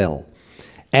really well.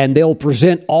 And they'll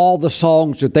present all the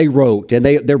songs that they wrote. And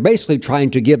they're basically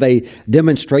trying to give a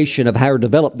demonstration of how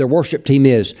developed their worship team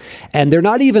is. And they're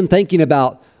not even thinking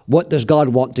about what does God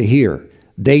want to hear.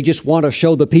 They just want to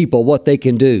show the people what they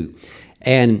can do.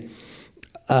 And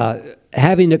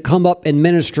having to come up and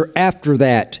minister after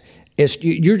that,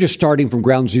 you're just starting from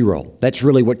ground zero. That's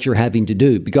really what you're having to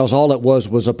do, because all it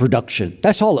was a production.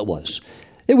 That's all it was.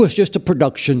 It was just a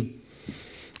production.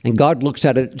 And God looks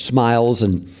at it and smiles,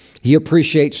 and He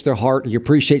appreciates their heart. He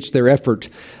appreciates their effort.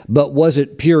 But was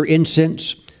it pure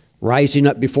incense rising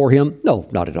up before Him? No,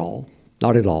 not at all.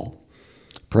 Not at all.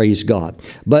 Praise God.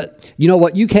 But you know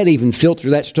what? You can't even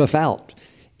filter that stuff out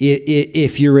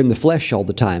if you're in the flesh all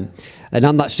the time. And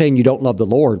I'm not saying you don't love the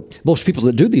Lord. Most people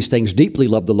that do these things deeply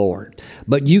love the Lord.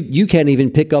 But you can't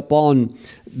even pick up on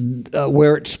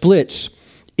where it splits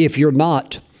if you're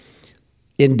not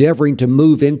endeavoring to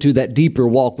move into that deeper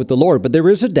walk with the Lord. But there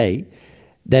is a day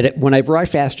that whenever I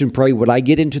fast and pray, when I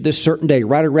get into this certain day,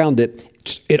 right around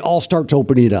it all starts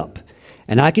opening up.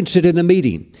 And I can sit in a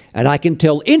meeting and I can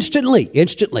tell instantly,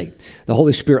 the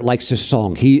Holy Spirit likes this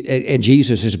song. And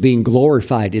Jesus is being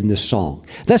glorified in this song.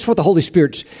 That's what the Holy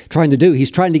Spirit's trying to do.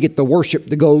 He's trying to get the worship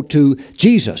to go to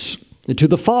Jesus and to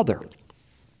the Father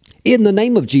in the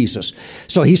name of Jesus.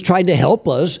 So He's trying to help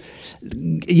us,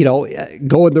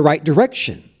 go in the right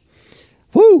direction.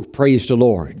 Whoo, praise the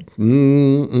Lord.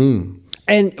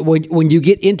 And when you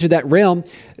get into that realm,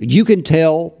 you can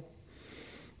tell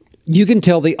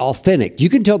the authentic. You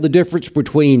can tell the difference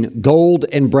between gold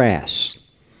and brass.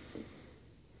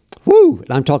 Woo!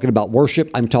 And I'm talking about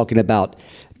worship. I'm talking about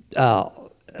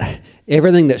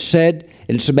everything that's said,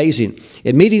 and it's amazing.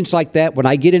 In meetings like that, when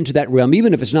I get into that realm,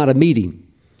 even if it's not a meeting,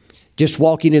 just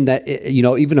walking in that,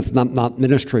 even if I'm not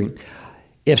ministering,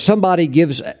 if somebody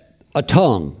gives a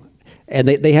tongue and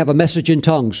they have a message in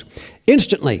tongues,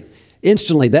 instantly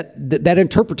that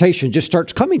interpretation just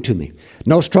starts coming to me.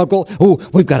 No struggle. Oh,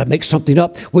 we've got to make something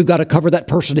up. We've got to cover that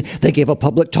person. They gave a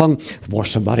public tongue. Boy,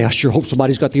 I sure hope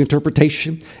somebody's got the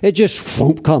interpretation. It just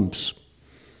comes.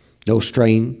 No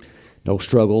strain, no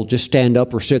struggle. Just stand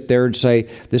up or sit there and say,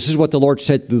 this is what the Lord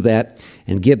said through that,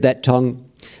 and give that tongue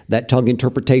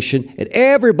interpretation. And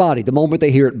everybody, the moment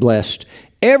they hear it, blessed.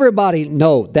 Everybody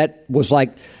know that was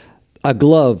like a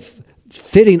glove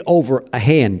fitting over a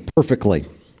hand perfectly.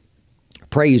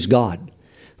 Praise God.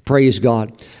 Praise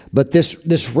God. But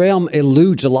this realm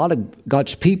eludes a lot of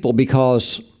God's people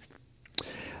because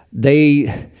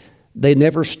they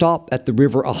never stop at the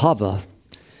river Ahava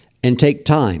and take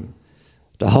time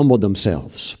to humble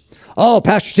themselves. Oh,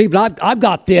 Pastor Stephen, I've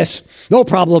got this. No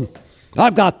problem.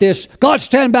 I've got this. God,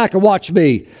 stand back and watch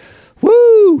me.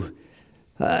 Woo!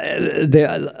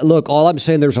 Look, all I'm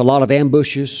saying, there's a lot of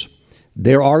ambushes.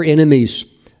 There are enemies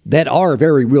that are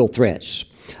very real threats.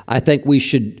 I think we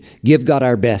should give God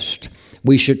our best.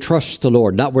 We should trust the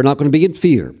Lord. We're not going to be in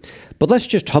fear, but let's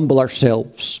just humble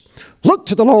ourselves. Look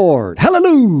to the Lord.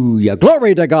 Hallelujah.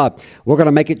 Glory to God. We're going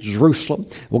to make it Jerusalem.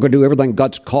 We're going to do everything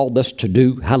God's called us to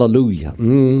do. Hallelujah.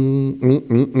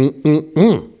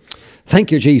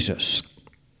 Thank you, Jesus.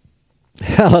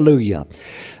 Hallelujah.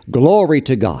 Glory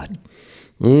to God.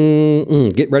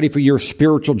 Get ready for your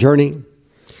spiritual journey.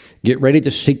 Get ready to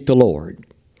seek the Lord.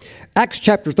 Acts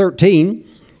chapter 13,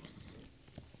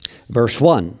 verse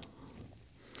 1.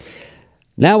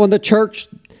 Now in the church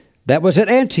that was at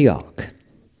Antioch,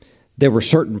 there were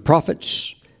certain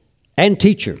prophets and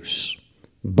teachers,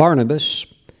 Barnabas,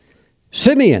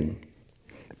 Simeon,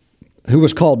 who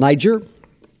was called Niger,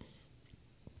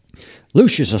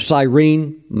 Lucius of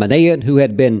Cyrene, Manaen, who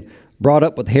had been brought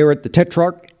up with Herod the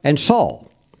Tetrarch, and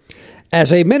Saul,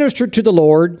 as they ministered to the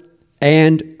Lord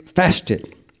and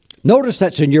fasted. Notice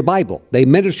that's in your Bible. They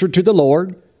ministered to the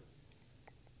Lord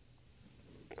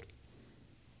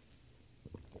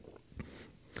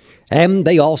and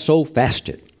they also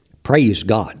fasted. Praise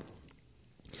God.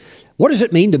 What does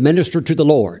it mean to minister to the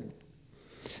Lord?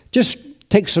 Just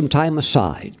take some time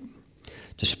aside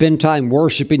to spend time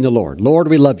worshiping the Lord. Lord,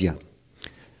 we love you.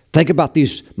 Think about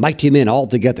these mighty men all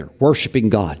together worshiping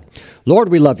God. Lord,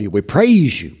 we love you. We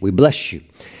praise you. We bless you.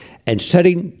 And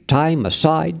setting time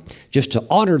aside just to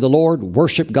honor the Lord,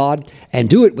 worship God, and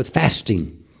do it with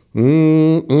fasting.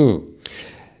 When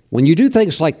you do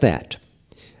things like that,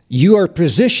 you are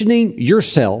positioning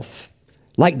yourself,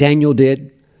 like Daniel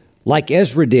did, like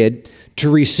Ezra did,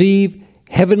 to receive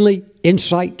heavenly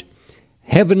insight,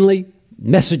 heavenly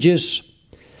messages,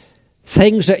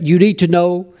 things that you need to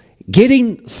know,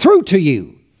 getting through to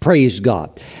you, praise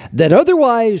God, that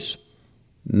otherwise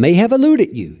may have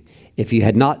eluded you if you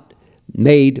had not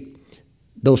made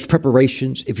those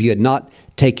preparations, if you had not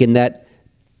taken that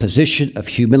position of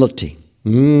humility.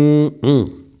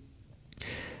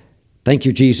 Thank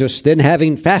you, Jesus. Then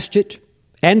having fasted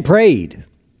and prayed.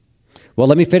 Well,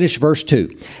 let me finish verse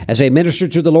 2. As they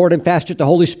ministered to the Lord and fasted, the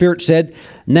Holy Spirit said,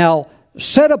 now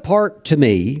set apart to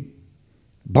me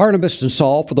Barnabas and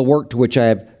Saul for the work to which I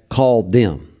have called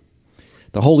them.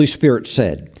 The Holy Spirit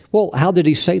said, well, how did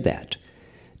he say that?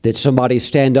 Did somebody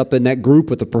stand up in that group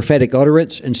with a prophetic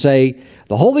utterance and say,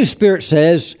 the Holy Spirit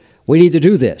says we need to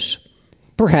do this?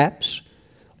 Perhaps.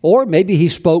 Or maybe he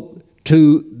spoke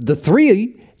to the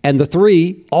three, and the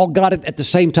three all got it at the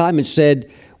same time and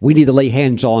said, we need to lay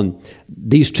hands on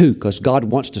these two because God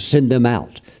wants to send them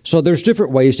out. So there's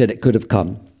different ways that it could have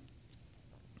come.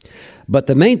 But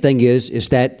the main thing is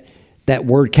that that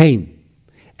word came,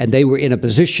 and they were in a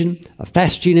position of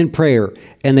fasting and prayer,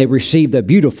 and they received a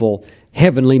beautiful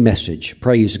heavenly message.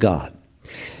 Praise God.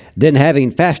 Then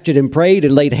having fasted and prayed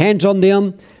and laid hands on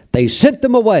them, they sent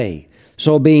them away.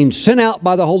 So being sent out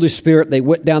by the Holy Spirit, they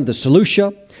went down to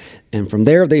Seleucia, and from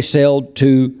there they sailed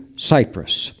to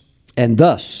Cyprus. And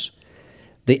thus,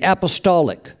 the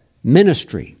apostolic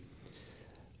ministry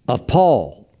of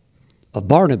Paul, of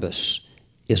Barnabas,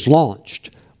 is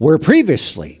launched, where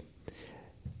previously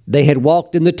they had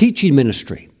walked in the teaching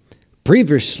ministry.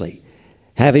 Previously,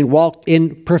 having walked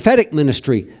in prophetic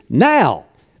ministry, now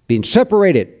being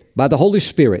separated by the Holy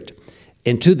Spirit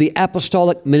into the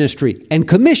apostolic ministry and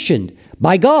commissioned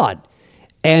by God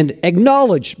and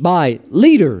acknowledged by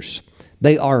leaders,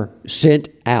 they are sent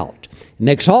out. It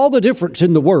makes all the difference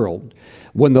in the world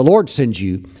when the Lord sends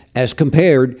you as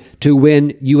compared to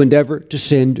when you endeavor to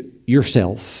send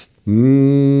yourself.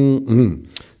 Thank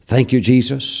Thank you,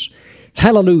 Jesus.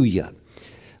 Hallelujah.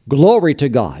 Glory to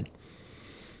God.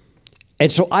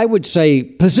 And so I would say,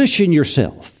 position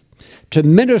yourself to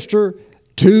minister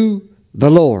to the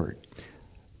Lord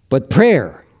with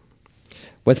prayer,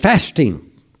 with fasting,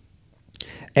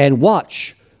 and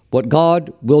watch what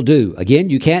God will do. Again,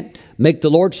 you can't make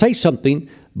the Lord say something,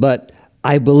 but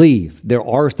I believe there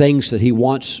are things that He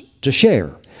wants to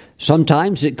share.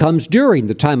 Sometimes it comes during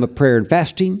the time of prayer and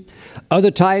fasting.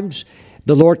 Other times,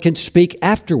 the Lord can speak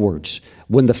afterwards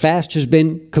when the fast has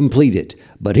been completed.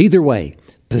 But either way,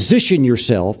 position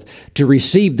yourself to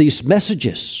receive these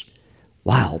messages.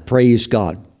 Wow, praise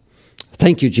God.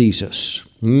 Thank you, Jesus.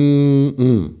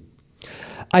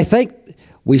 I think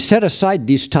we set aside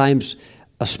these times,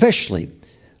 especially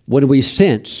when we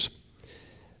sense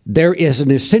there is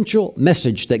an essential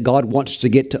message that God wants to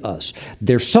get to us.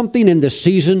 There's something in this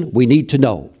season we need to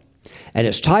know. And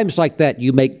it's times like that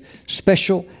you make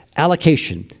special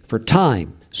allocation for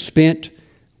time spent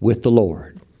with the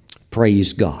Lord.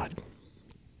 Praise God.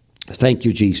 Thank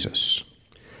you, Jesus.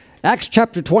 Acts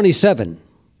chapter 27.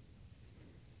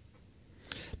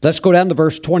 Let's go down to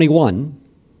verse 21.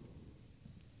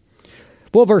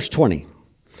 Well, verse 20.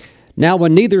 Now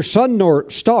when neither sun nor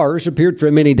stars appeared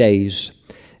for many days,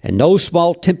 and no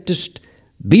small tempest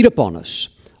beat upon us,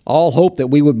 all hope that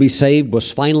we would be saved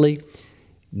was finally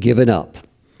given up.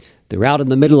 They're out in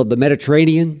the middle of the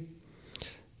Mediterranean.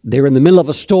 They're in the middle of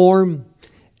a storm,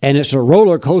 and it's a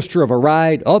roller coaster of a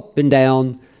ride, up and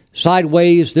down,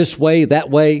 sideways, this way, that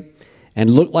way, and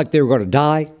looked like they were going to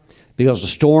die because the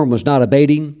storm was not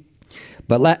abating.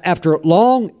 But after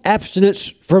long abstinence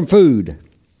from food,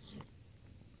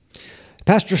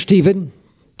 Pastor Stephen,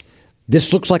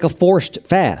 this looks like a forced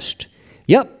fast.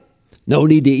 Yep, no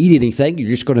need to eat anything.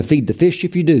 You're just going to feed the fish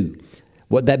if you do.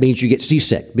 What that means, you get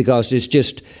seasick because it's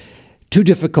just too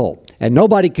difficult. And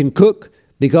nobody can cook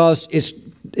because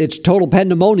it's total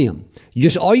pandemonium.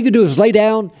 All you can do is lay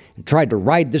down and try to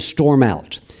ride this storm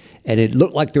out. And it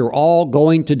looked like they're all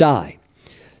going to die.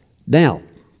 Now,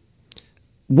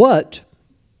 what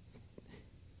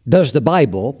does the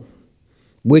Bible,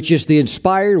 which is the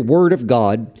inspired Word of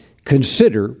God,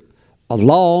 consider a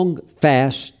long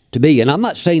fast to be? And I'm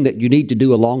not saying that you need to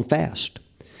do a long fast,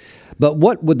 but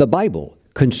what would the Bible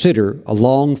consider a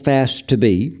long fast to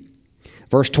be?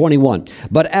 Verse 21,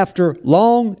 but after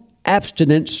long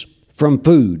abstinence from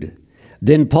food,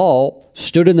 then Paul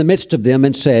stood in the midst of them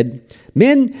and said,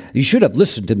 men, you should have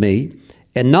listened to me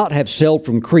and not have sailed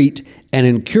from Crete and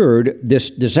incurred this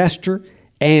disaster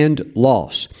and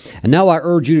loss. And now I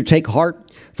urge you to take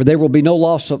heart, for there will be no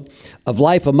loss of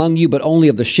life among you, but only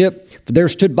of the ship. For there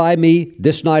stood by me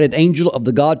this night an angel of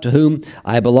the God to whom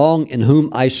I belong and whom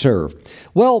I serve.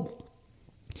 Well,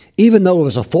 even though it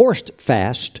was a forced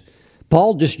fast,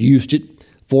 Paul just used it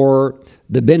for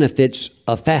the benefits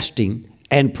of fasting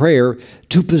and prayer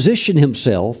to position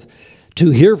himself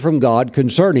to hear from God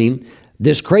concerning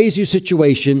this crazy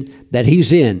situation that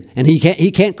he's in. And he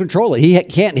can't control it. He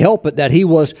can't help it that he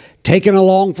was taken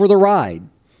along for the ride.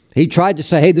 He tried to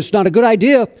say, hey, this is not a good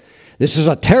idea. This is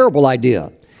a terrible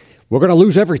idea. We're going to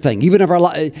lose everything, even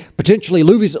if potentially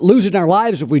losing our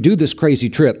lives if we do this crazy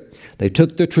trip. They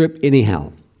took the trip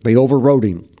anyhow. They overrode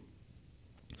him.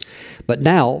 But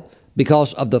now,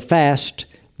 because of the fast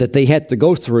that they had to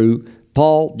go through,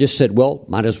 Paul just said, well,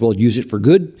 might as well use it for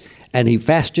good. And he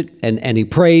fasted and he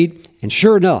prayed. And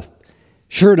sure enough,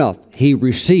 he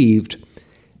received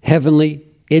heavenly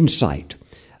insight,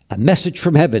 a message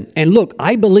from heaven. And look,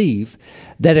 I believe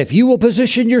that if you will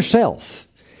position yourself,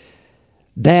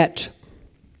 that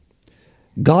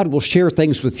God will share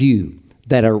things with you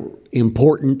that are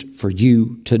important for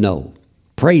you to know.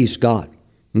 Praise God.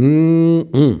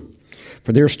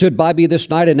 For there stood by me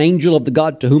this night an angel of the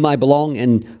God to whom I belong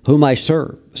and whom I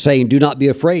serve, saying, do not be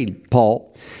afraid,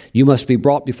 Paul. You must be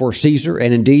brought before Caesar,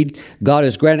 and indeed God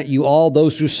has granted you all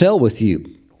those who sail with you.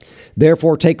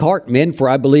 Therefore take heart, men, for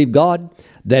I believe God,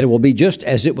 that it will be just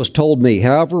as it was told me.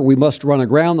 However, we must run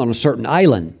aground on a certain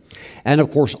island. And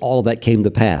of course, all of that came to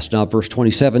pass. Now, verse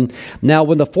 27, now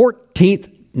when the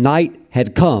 14th night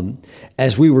had come,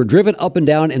 as we were driven up and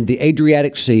down in the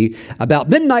Adriatic Sea, about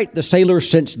midnight the sailors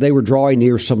sensed they were drawing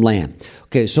near some land.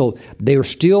 Okay, so they were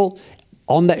still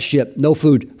on that ship, no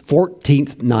food,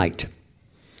 14th night.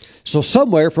 So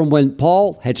somewhere from when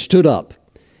Paul had stood up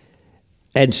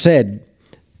and said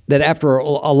that after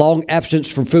a long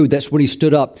absence from food, that's when he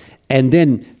stood up. And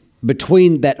then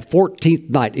between that 14th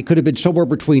night, it could have been somewhere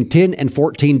between 10 and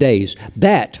 14 days.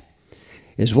 That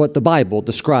is what the Bible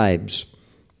describes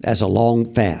as a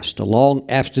long fast, a long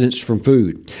abstinence from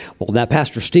food. Well, now,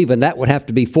 Pastor Stephen, that would have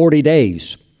to be 40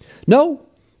 days. No,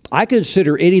 I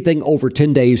consider anything over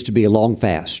 10 days to be a long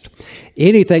fast.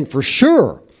 Anything for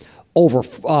sure over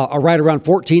right around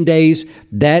 14 days,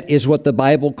 that is what the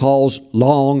Bible calls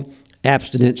long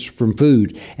abstinence from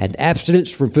food. And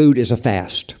abstinence from food is a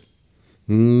fast.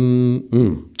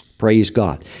 Praise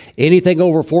God. Anything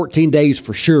over 14 days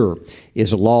for sure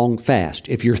is a long fast.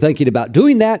 If you're thinking about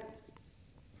doing that,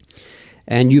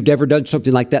 and you've never done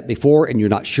something like that before, and you're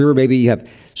not sure, maybe you have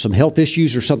some health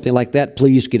issues or something like that,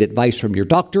 please get advice from your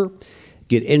doctor.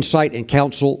 Get insight and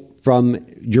counsel from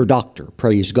your doctor.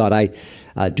 Praise God.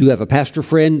 I do have a pastor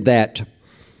friend that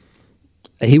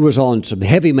he was on some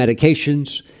heavy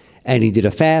medications, and he did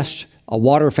a fast, a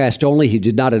water fast only. He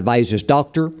did not advise his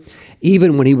doctor,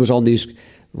 even when he was on these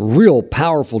real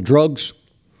powerful drugs.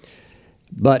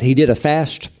 But he did a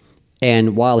fast,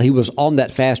 and while he was on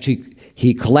that fast,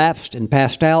 he collapsed and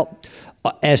passed out.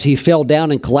 As he fell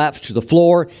down and collapsed to the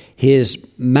floor, his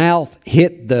mouth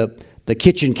hit the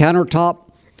kitchen countertop.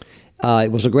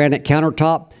 It was a granite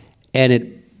countertop, and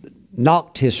it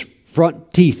knocked his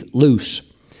front teeth loose.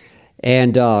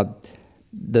 And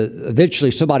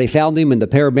eventually somebody found him, and the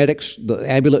paramedics, the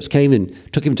ambulance came and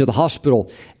took him to the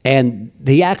hospital, and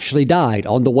he actually died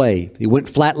on the way. He went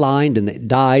flatlined and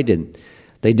died, and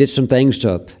they did some things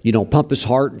to, pump his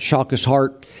heart and shock his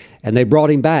heart, and they brought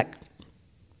him back.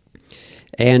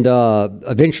 And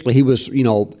eventually he was,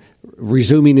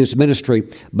 resuming his ministry.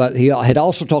 But he had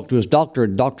also talked to his doctor,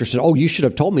 and the doctor said, you should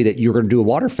have told me that you were going to do a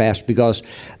water fast, because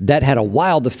that had a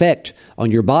wild effect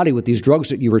on your body with these drugs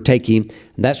that you were taking.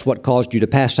 And that's what caused you to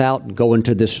pass out and go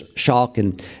into this shock,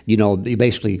 and, you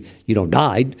basically,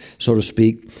 died, so to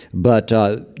speak. But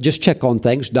just check on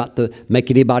things, not to make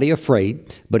anybody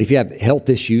afraid. But if you have health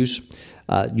issues,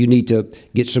 you need to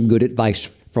get some good advice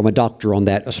from a doctor on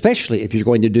that, especially if you're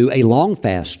going to do a long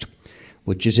fast,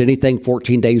 which is anything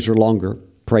 14 days or longer.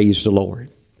 Praise the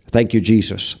Lord. Thank you,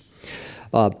 Jesus.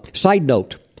 Side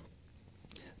note,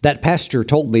 that pastor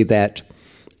told me that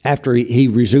after he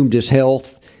resumed his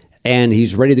health and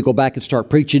he's ready to go back and start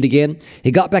preaching again, he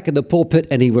got back in the pulpit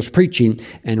and he was preaching,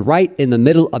 and right in the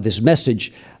middle of his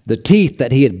message, the teeth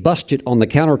that he had busted on the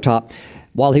countertop,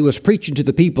 while he was preaching to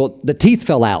the people, the teeth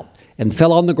fell out and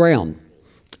fell on the ground.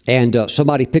 And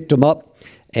somebody picked them up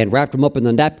and wrapped them up in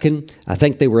the napkin. I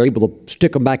think they were able to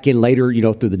stick them back in later,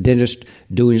 through the dentist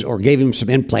or gave him some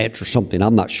implants or something.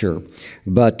 I'm not sure.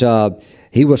 But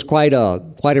he was quite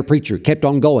a preacher. Kept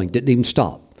on going. Didn't even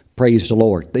stop. Praise the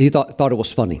Lord. He thought it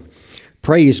was funny.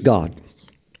 Praise God.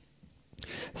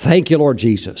 Thank you, Lord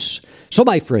Jesus. So,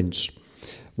 my friends,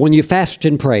 when you fast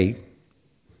and pray,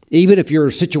 even if you're in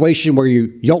a situation where you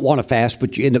don't want to fast,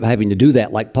 but you end up having to do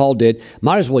that like Paul did,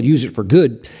 might as well use it for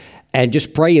good and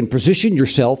just pray and position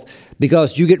yourself,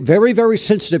 because you get very, very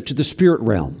sensitive to the spirit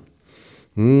realm.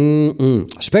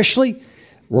 Especially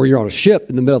where you're on a ship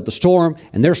in the middle of the storm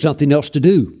and there's nothing else to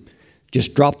do.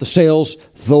 Just drop the sails,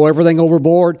 throw everything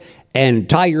overboard, and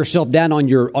tie yourself down on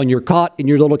your cot in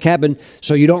your little cabin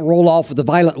so you don't roll off with the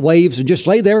violent waves, and just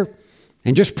lay there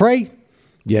and just pray.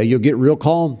 Yeah, you'll get real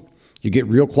calm. You get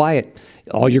real quiet.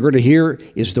 All you're going to hear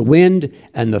is the wind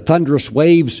and the thunderous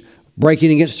waves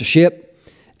breaking against the ship.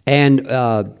 And,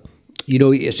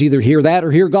 it's either hear that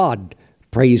or hear God.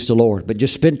 Praise the Lord. But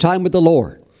just spend time with the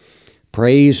Lord.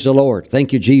 Praise the Lord.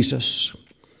 Thank you, Jesus.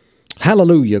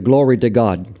 Hallelujah. Glory to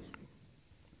God.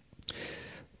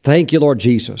 Thank you, Lord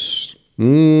Jesus.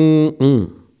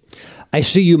 I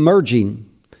see you merging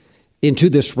into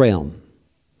this realm.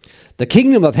 The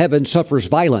kingdom of heaven suffers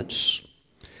violence,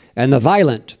 and the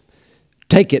violent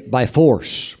take it by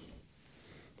force.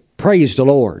 Praise the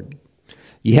Lord.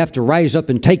 You have to rise up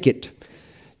and take it.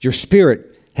 Your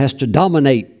spirit has to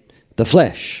dominate the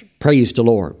flesh. Praise the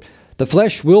Lord. The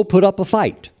flesh will put up a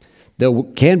fight. There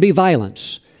can be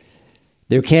violence.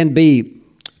 There can be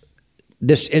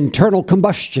this internal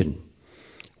combustion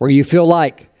where you feel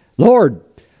like, Lord,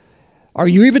 are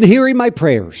you even hearing my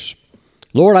prayers?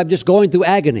 Lord, I'm just going through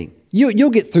agony.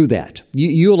 You'll get through that.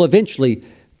 You'll eventually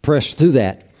press through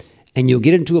that, and you'll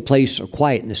get into a place of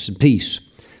quietness and peace.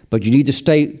 But you need to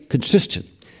stay consistent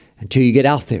until you get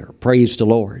out there. Praise the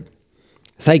Lord.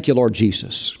 Thank you, Lord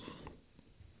Jesus.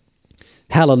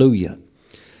 Hallelujah.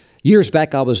 Years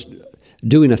back, I was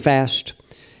doing a fast.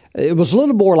 It was a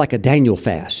little more like a Daniel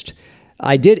fast.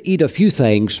 I did eat a few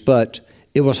things, but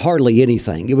it was hardly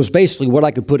anything. It was basically what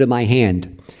I could put in my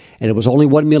hand, and it was only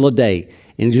one meal a day, and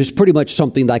it was just pretty much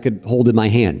something that I could hold in my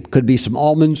hand. Could be some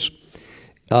almonds.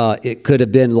 It could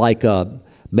have been like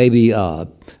maybe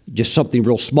just something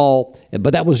real small,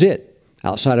 but that was it.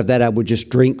 Outside of that, I would just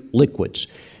drink liquids.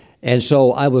 And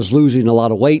so I was losing a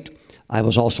lot of weight. I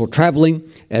was also traveling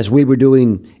as we were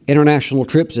doing international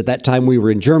trips. At that time, we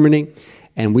were in Germany.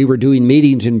 and we were doing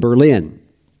meetings in Berlin.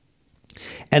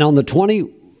 And on the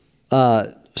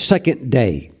 22nd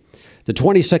day,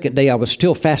 I was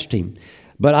still fasting,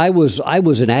 but I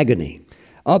was in agony.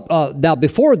 Now,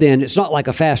 before then, it's not like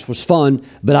a fast was fun,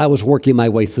 but I was working my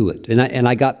way through it. And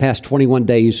I got past 21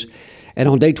 days, and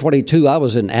on day 22, I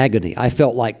was in agony. I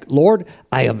felt like, Lord,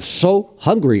 I am so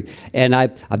hungry, and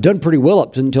I've done pretty well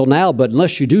up until now, but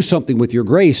unless you do something with your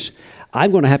grace,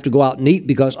 I'm going to have to go out and eat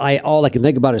because all I can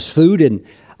think about is food, and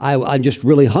I'm just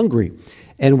really hungry.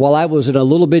 And while I was in a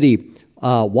little bitty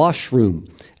washroom,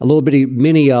 a little bitty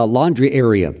mini laundry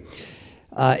area,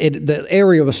 the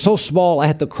area was so small I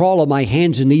had to crawl on my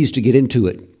hands and knees to get into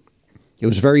it. It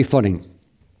was very funny.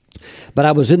 But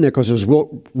I was in there because it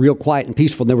was real quiet and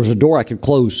peaceful. And there was a door I could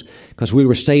close because we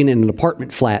were staying in an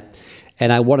apartment flat,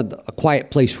 and I wanted a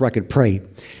quiet place where I could pray.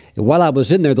 And while I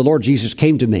was in there, the Lord Jesus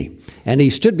came to me, and he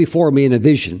stood before me in a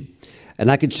vision.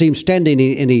 And I could see him standing,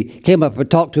 and he came up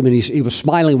and talked to me, and he was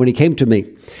smiling when he came to me.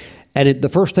 And the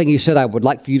first thing he said, I would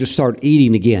like for you to start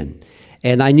eating again.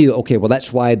 And I knew, okay, well,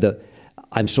 that's why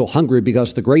I'm so hungry,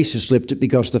 because the grace is lifted,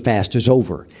 because the fast is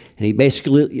over. And he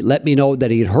basically let me know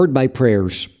that he had heard my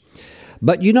prayers.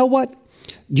 But you know what?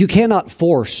 You cannot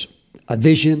force a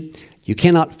vision. You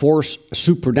cannot force a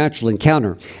supernatural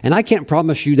encounter. And I can't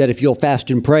promise you that if you'll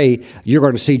fast and pray, you're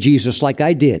going to see Jesus like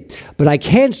I did. But I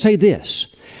can say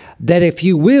this, that if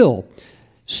you will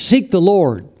seek the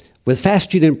Lord with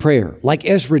fasting and prayer, like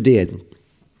Ezra did,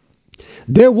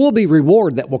 there will be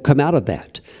reward that will come out of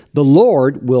that. The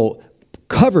Lord will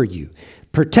cover you,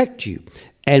 protect you,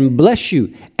 and bless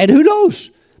you. And who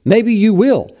knows, maybe you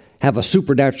will have a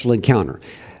supernatural encounter.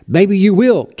 Maybe you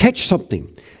will catch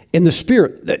something in the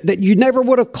Spirit that you never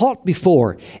would have caught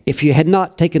before if you had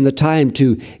not taken the time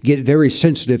to get very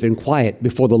sensitive and quiet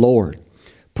before the Lord.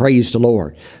 Praise the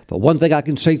Lord. But one thing I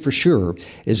can say for sure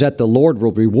is that the Lord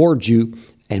will reward you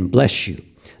and bless you.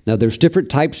 Now, there's different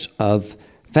types of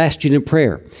fasting and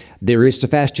prayer. There is the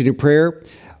fasting and prayer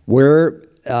where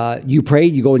you pray,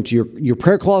 you go into your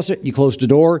prayer closet, you close the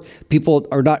door. People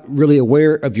are not really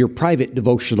aware of your private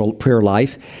devotional prayer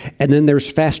life. And then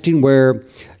there's fasting where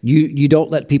you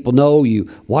don't let people know. You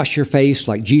wash your face,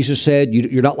 like Jesus said.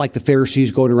 You're not like the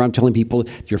Pharisees going around telling people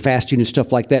you're fasting and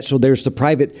stuff like that. So there's the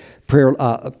private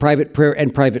prayer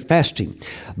and private fasting.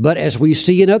 But as we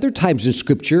see in other times in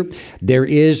Scripture, there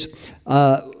is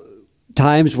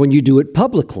times when you do it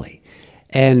publicly.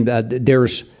 And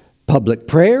there's public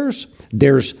prayers,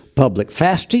 there's public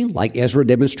fasting, like Ezra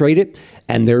demonstrated,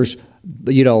 and there's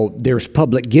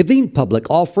public giving, public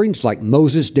offerings, like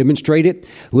Moses demonstrated.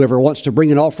 Whoever wants to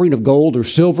bring an offering of gold or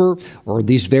silver or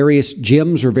these various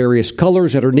gems or various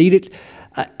colors that are needed.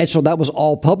 And so that was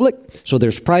all public. So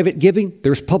there's private giving,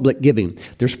 there's public giving.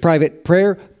 There's private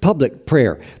prayer, public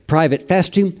prayer. Private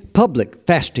fasting, public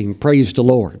fasting. Praise the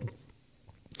Lord.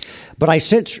 But I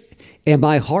sense in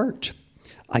my heart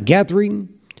a gathering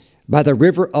by the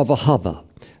river of Ahava,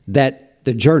 that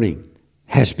the journey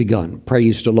has begun.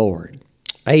 Praise the Lord.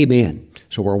 Amen.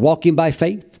 So we're walking by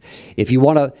faith. If you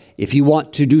want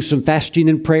to do some fasting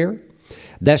and prayer,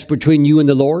 that's between you and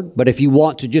the Lord. But if you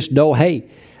want to just know, hey,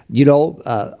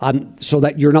 so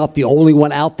that you're not the only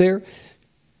one out there,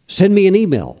 send me an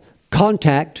email,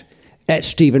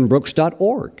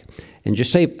 contact@stephenbrooks.org, and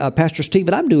just say, Pastor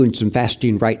Stephen, I'm doing some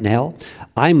fasting right now.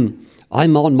 I'm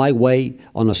on my way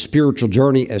on a spiritual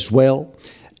journey as well,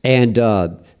 and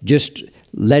just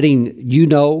letting you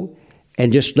know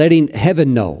and just letting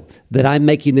heaven know that I'm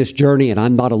making this journey and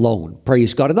I'm not alone.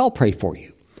 Praise God, and I'll pray for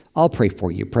you. I'll pray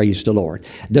for you. Praise the Lord.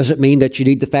 Doesn't mean that you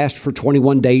need to fast for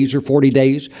 21 days or 40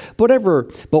 days, but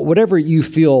whatever you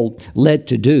feel led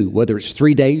to do, whether it's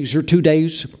 3 days or 2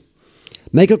 days,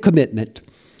 make a commitment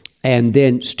and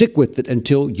then stick with it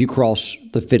until you cross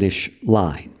the finish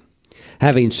line.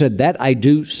 Having said that, I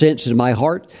do sense in my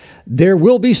heart there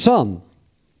will be some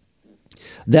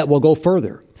that will go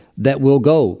further, that will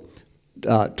go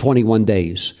 21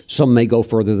 days. Some may go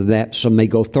further than that. Some may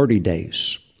go 30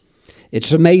 days.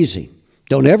 It's amazing.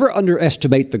 Don't ever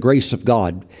underestimate the grace of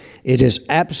God. It is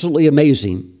absolutely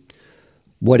amazing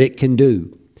what it can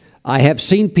do. I have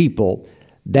seen people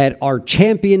that are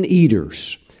champion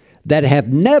eaters that have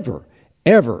never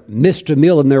ever missed a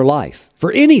meal in their life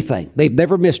for anything. They've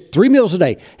never missed 3 meals a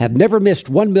day, have never missed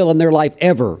 1 meal in their life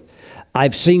ever.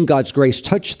 I've seen God's grace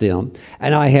touch them,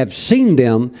 and I have seen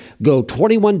them go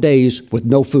 21 days with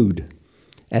no food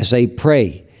as they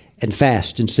pray and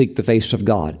fast and seek the face of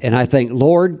God. And I think,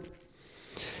 Lord,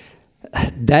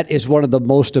 that is one of the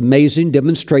most amazing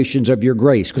demonstrations of your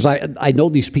grace, because I know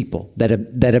these people that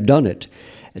have done it.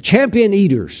 Champion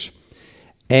eaters,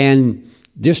 and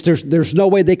just there's no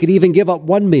way they could even give up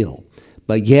 1 meal,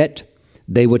 but yet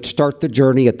They would start the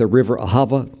journey at the river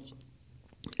Ahava,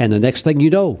 and the next thing you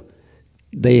know,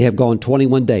 they have gone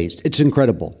 21 days. It's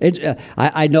incredible.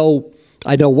 I know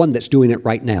one that's doing it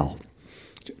right now.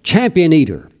 Champion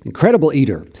eater, incredible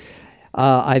eater.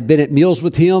 I've been at meals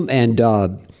with him, and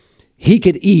he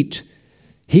could eat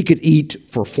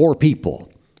for 4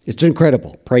 people. It's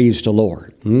incredible. Praise the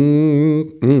Lord.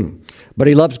 But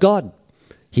he loves God.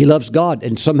 He loves God,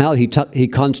 and somehow he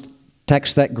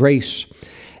contacts that grace,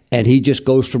 and he just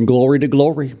goes from glory to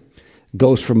glory,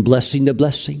 goes from blessing to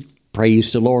blessing.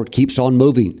 Praise the Lord. Keeps on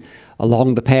moving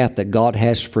along the path that God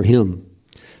has for him.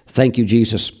 Thank you,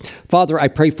 Jesus. Father, I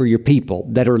pray for your people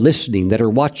that are listening, that are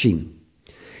watching,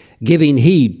 giving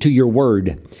heed to your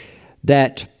word,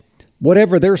 that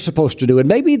whatever they're supposed to do, and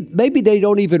maybe they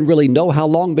don't even really know how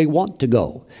long they want to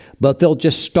go, but they'll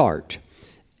just start,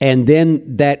 and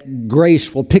then that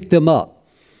grace will pick them up.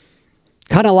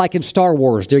 Kind of like in Star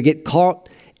Wars, they get caught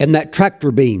in that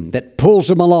tractor beam that pulls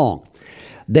them along.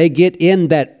 They get in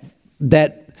that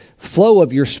flow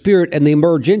of your spirit, and they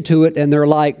merge into it, and they're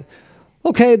like,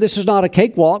 okay, this is not a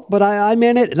cakewalk, but I'm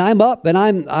in it, and I'm up, and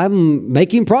I'm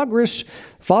making progress.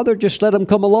 Father, just let them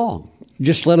come along.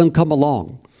 Just let them come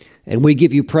along. And we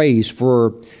give you praise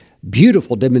for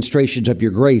beautiful demonstrations of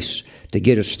your grace to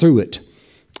get us through it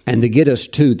and to get us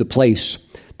to the place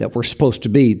that we're supposed to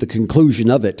be, the conclusion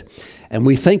of it. And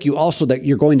we thank you also that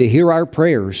you're going to hear our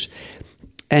prayers.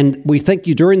 And we thank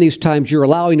you during these times you're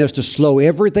allowing us to slow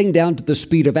everything down to the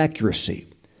speed of accuracy,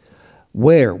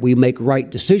 where we make right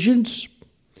decisions,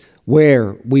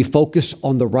 where we focus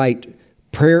on the right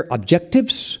prayer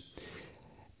objectives,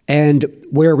 and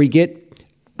where we get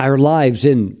our lives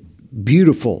in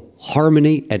beautiful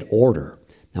harmony and order.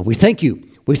 Now we thank you.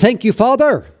 We thank you,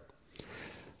 Father,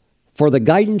 for the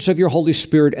guidance of your Holy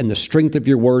Spirit and the strength of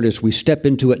your word as we step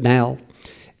into it now.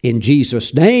 In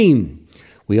Jesus' name,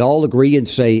 we all agree and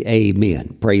say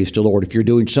amen. Praise the Lord. If you're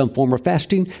doing some form of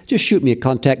fasting, just shoot me a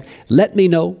contact. Let me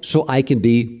know so I can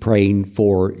be praying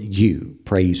for you.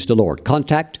 Praise the Lord.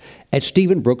 Contact at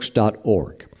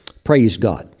stephenbrooks.org. Praise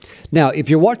God. Now, if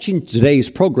you're watching today's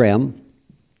program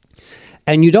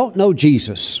and you don't know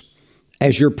Jesus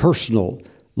as your personal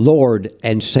Lord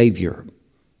and Savior,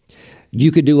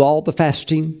 you can do all the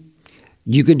fasting.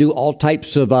 You can do all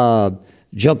types of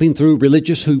jumping through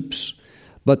religious hoops.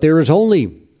 But there is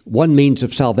only one means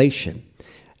of salvation,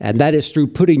 and that is through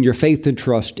putting your faith and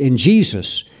trust in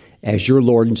Jesus as your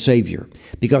Lord and Savior,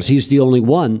 because He's the only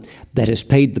one that has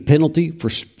paid the penalty for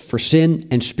sin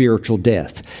and spiritual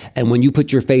death. And when you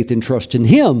put your faith and trust in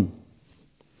Him,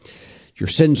 your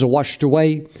sins are washed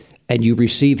away, and you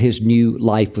receive His new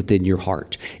life within your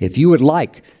heart. If you would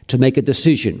like to make a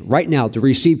decision right now to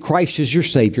receive Christ as your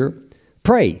Savior,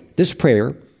 pray this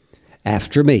prayer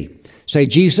after me. Say,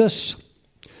 Jesus,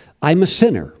 I'm a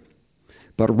sinner,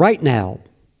 but right now,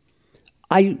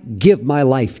 I give my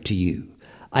life to you.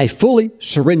 I fully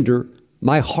surrender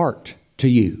my heart to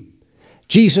you.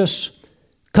 Jesus,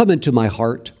 come into my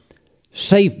heart.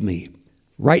 Save me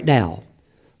right now.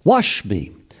 Wash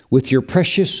me with your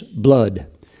precious blood.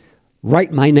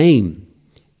 Write my name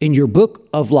in your book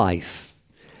of life.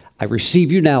 I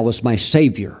receive you now as my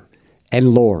Savior and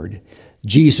Lord.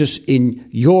 Jesus, in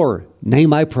your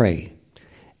name I pray.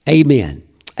 Amen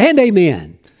and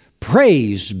amen.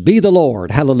 Praise be the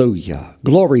Lord. Hallelujah.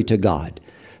 Glory to God.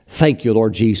 Thank you,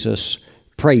 Lord Jesus.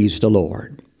 Praise the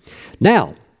Lord.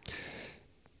 Now,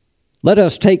 let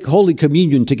us take Holy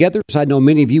Communion together. I know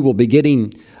many of you will be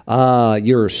getting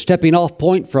your stepping off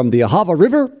point from the Ahava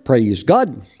River. Praise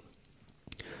God.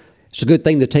 It's a good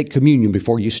thing to take communion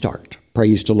before you start.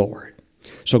 Praise the Lord.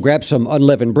 So grab some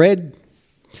unleavened bread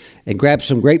and grab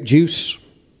some grape juice,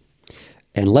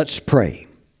 and let's pray.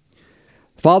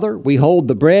 Father, we hold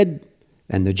the bread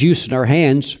and the juice in our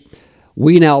hands.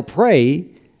 We now pray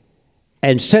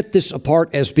and set this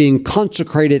apart as being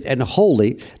consecrated and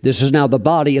holy. This is now the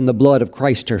body and the blood of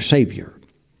Christ our Savior.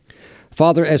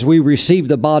 Father, as we receive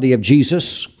the body of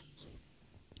Jesus,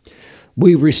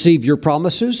 we receive your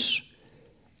promises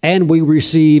and we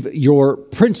receive your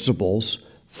principles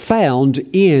found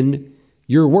in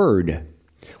your word.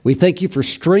 We thank you for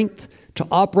strength to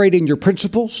operate in your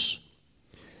principles.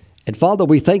 And Father,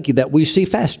 we thank you that we see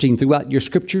fasting throughout your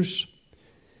scriptures.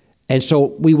 And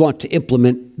so we want to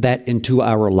implement that into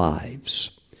our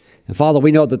lives. And Father,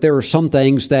 we know that there are some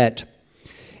things that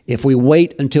if we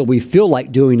wait until we feel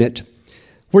like doing it,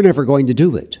 we're never going to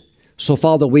do it. So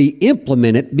Father, we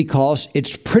implement it because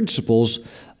it's principles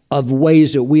of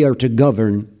ways that we are to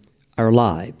govern our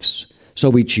lives. So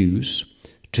we choose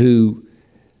to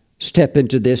step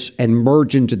into this and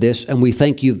merge into this. And we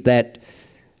thank you that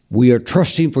we are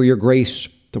trusting for your grace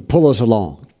to pull us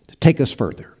along, to take us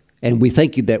further. And we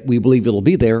thank you that we believe it'll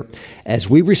be there as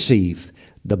we receive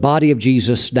the body of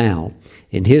Jesus now.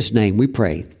 In his name we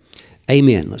pray.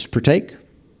 Amen. Let's partake.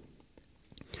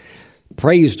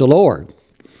 Praise the Lord.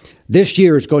 This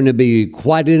year is going to be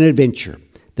quite an adventure.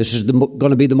 This is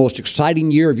going to be the most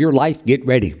exciting year of your life. Get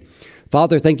ready.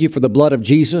 Father, thank you for the blood of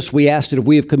Jesus. We ask that if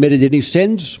we have committed any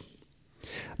sins,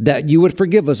 that you would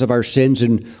forgive us of our sins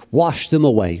and wash them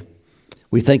away.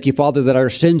 We thank you, Father, that our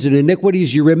sins and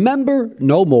iniquities you remember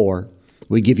no more.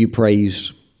 We give you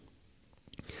praise.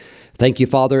 Thank you,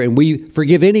 Father, and we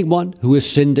forgive anyone who has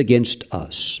sinned against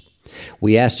us.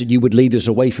 We ask that you would lead us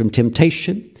away from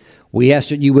temptation. We ask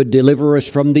that you would deliver us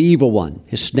from the evil one,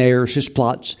 his snares, his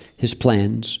plots, his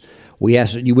plans. We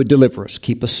ask that you would deliver us,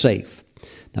 keep us safe.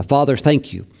 Now, Father,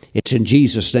 thank you. It's in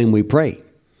Jesus' name we pray.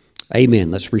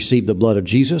 Amen. Let's receive the blood of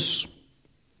Jesus.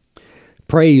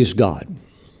 Praise God.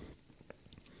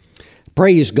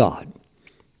 Praise God.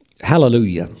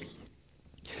 Hallelujah.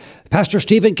 Pastor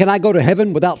Stephen, can I go to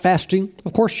heaven without fasting?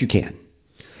 Of course you can.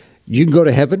 You can go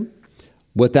to heaven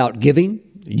without giving.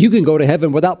 You can go to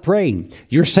heaven without praying.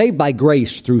 You're saved by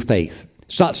grace through faith.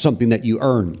 It's not something that you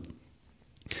earn.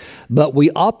 But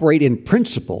we operate in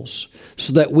principles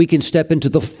so that we can step into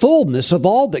the fullness of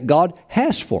all that God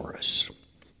has for us.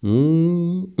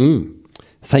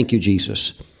 Thank you,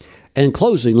 Jesus. And in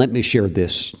closing, let me share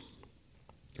this.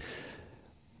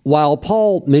 While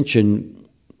Paul mentioned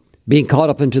being caught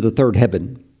up into the third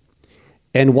heaven,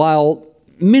 and while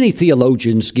many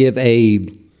theologians give a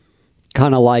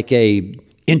kind of like a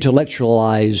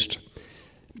intellectualized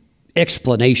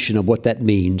explanation of what that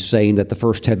means, saying that the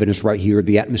first heaven is right here,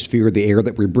 the atmosphere, the air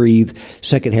that we breathe.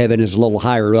 Second heaven is a little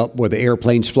higher up where the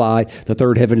airplanes fly. The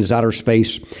third heaven is outer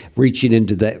space, reaching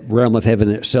into that realm of heaven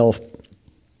itself.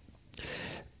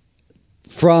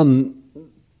 From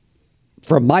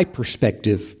my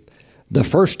perspective, the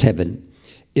first heaven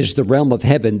is the realm of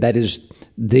heaven that is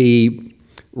the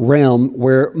realm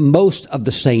where most of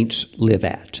the saints live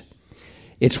at.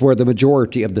 It's where the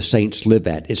majority of the saints live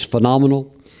at. It's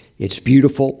phenomenal. It's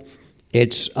beautiful.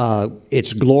 It's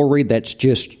glory that's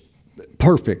just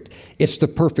perfect. It's the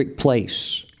perfect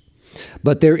place.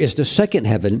 But there is the second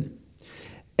heaven,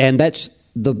 and that's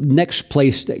the next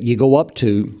place that you go up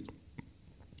to,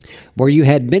 where you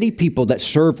had many people that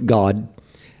served God,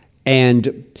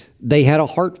 and they had a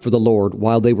heart for the Lord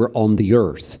while they were on the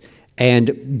earth. And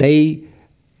they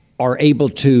are able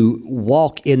to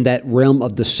walk in that realm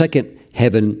of the second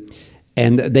heaven,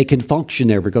 and they can function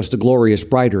there because the glory is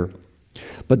brighter.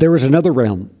 But there is another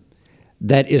realm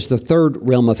that is the third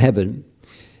realm of heaven,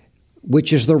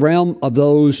 which is the realm of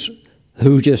those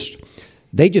who just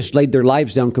laid their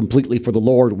lives down completely for the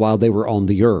Lord while they were on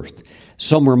the earth.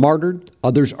 Some were martyred,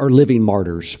 others are living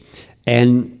martyrs.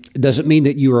 And it doesn't mean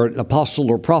that you are an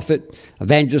apostle or prophet,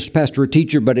 evangelist, pastor, or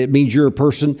teacher, but it means you're a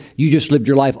person. You just lived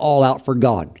your life all out for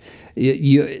God. It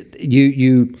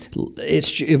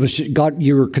was God.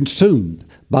 You were consumed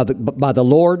by the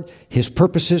Lord, His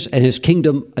purposes, and His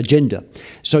kingdom agenda.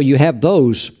 So you have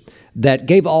those that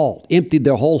gave all, emptied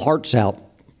their whole hearts out.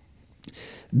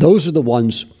 Those are the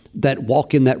ones that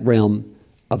walk in that realm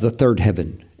of the third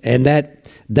heaven, and that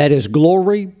is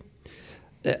glory.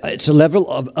 It's a level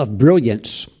of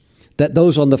brilliance that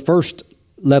those on the first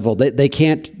level they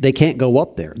can't go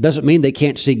up there. Doesn't mean they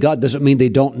can't see God. Doesn't mean they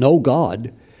don't know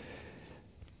God.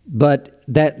 But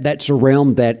that's a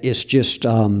realm that is just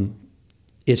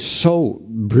it's so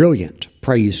brilliant.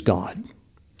 Praise God.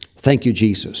 Thank you,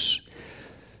 Jesus.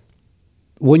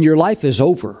 When your life is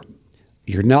over,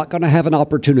 you're not going to have an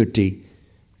opportunity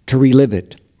to relive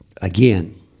it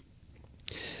again.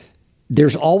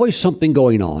 There's always something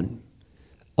going on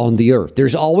the earth.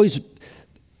 There's always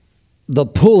the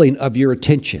pulling of your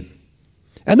attention.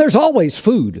 And there's always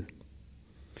food.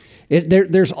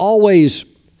 There's always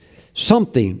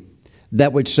something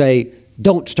that would say,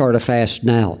 don't start a fast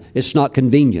now. It's not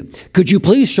convenient. Could you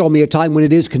please show me a time when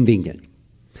it is convenient?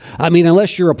 I mean,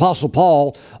 unless you're Apostle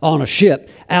Paul on a ship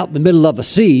out in the middle of a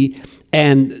sea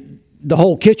and the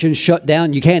whole kitchen's shut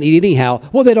down, you can't eat anyhow,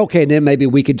 well then okay, then maybe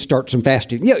we could start some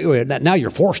fasting. Yeah, now you're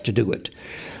forced to do it.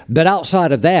 But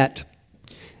outside of that,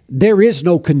 there is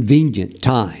no convenient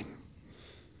time.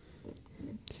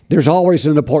 There's always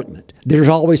an appointment. There's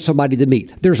always somebody to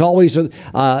meet. There's always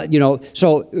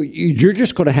so you're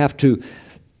just going to have to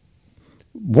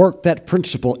work that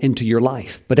principle into your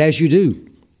life. But as you do,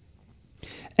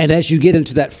 and as you get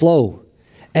into that flow,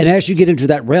 and as you get into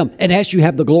that realm, and as you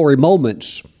have the glory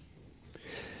moments,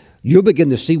 you'll begin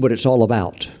to see what it's all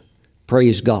about.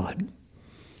 Praise God.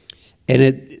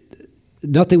 And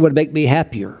nothing would make me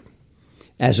happier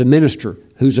as a minister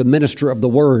who's a minister of the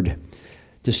Word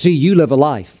to see you live a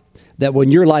life that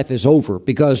when your life is over,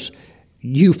 because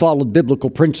you followed biblical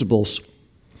principles,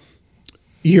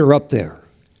 you're up there.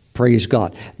 Praise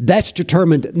God. That's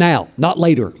determined now, not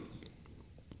later.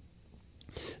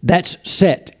 That's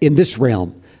set in this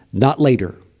realm, not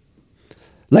later.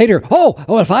 Later,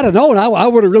 if I'd have known, I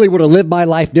would have lived my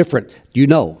life different. You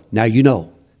know. Now you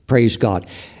know. Praise God.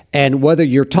 And whether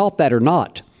you're taught that or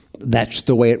not, that's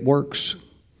the way it works.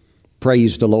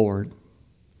 Praise the Lord.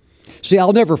 See,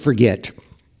 I'll never forget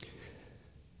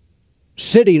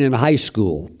sitting in high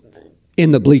school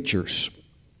in the bleachers,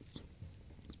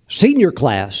 senior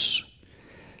class,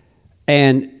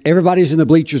 and everybody's in the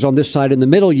bleachers on this side. In the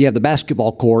middle, you have the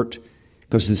basketball court,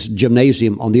 because this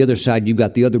gymnasium. On the other side, you've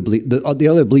got the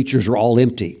other bleachers are all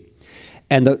empty.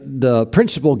 And the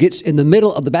principal gets in the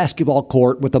middle of the basketball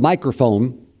court with a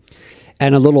microphone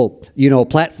and a little,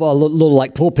 platform, a little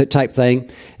like pulpit type thing.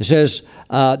 It says,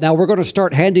 now we're going to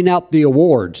start handing out the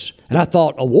awards. And I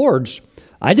thought, awards?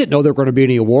 I didn't know there were going to be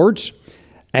any awards.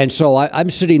 And so I'm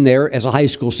sitting there as a high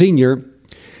school senior,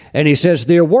 and he says,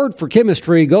 the award for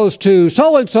chemistry goes to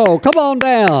so-and-so. Come on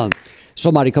down.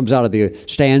 Somebody comes out of the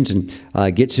stands and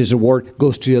gets his award,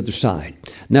 goes to the other side.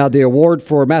 Now the award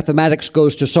for mathematics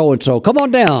goes to so-and-so. Come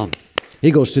on down. He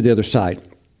goes to the other side.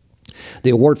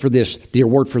 The award for this, the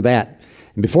award for that.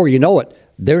 And before you know it,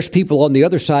 there's people on the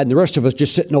other side and the rest of us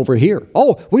just sitting over here.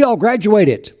 Oh, we all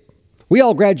graduated. We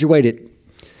all graduated.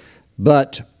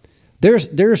 But there's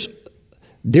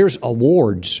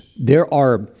awards. There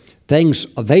are things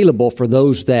available for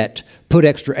those that put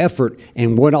extra effort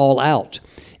and went all out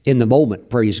in the moment,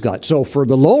 praise God. So for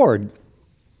the Lord,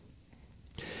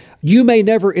 you may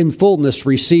never in fullness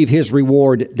receive His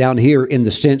reward down here in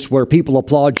the sense where people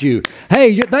applaud you. Hey,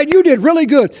 you did really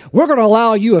good. We're going to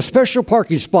allow you a special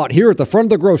parking spot here at the front of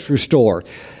the grocery store.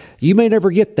 You may never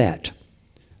get that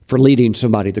for leading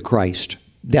somebody to Christ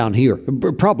down here.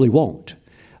 Probably won't.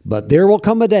 But there will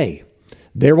come a day.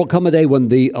 There will come a day when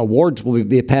the awards will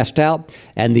be passed out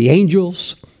and the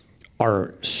angels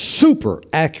are super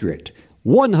accurate,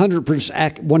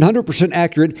 100%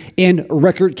 accurate in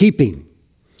record keeping.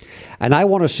 And I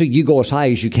want to see you go as high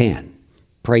as you can.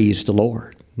 Praise the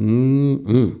Lord.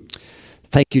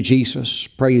 Thank you, Jesus.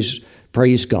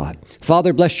 Praise God.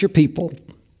 Father, bless your people.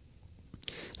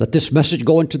 Let this message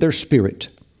go into their spirit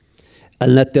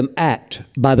and let them act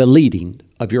by the leading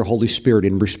of your Holy Spirit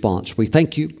in response. We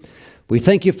thank you. We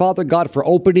thank you, Father God, for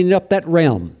opening up that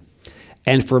realm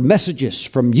and for messages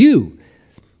from you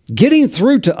getting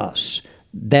through to us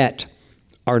that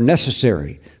are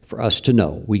necessary for us to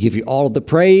know. We give you all of the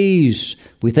praise.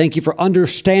 We thank you for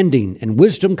understanding and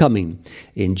wisdom coming.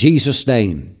 In Jesus'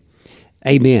 name,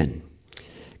 amen.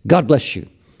 God bless you.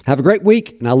 Have a great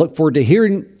week, and I look forward to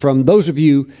hearing from those of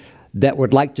you that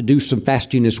would like to do some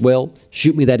fasting as well.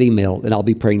 Shoot me that email, and I'll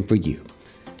be praying for you.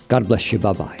 God bless you.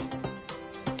 Bye-bye.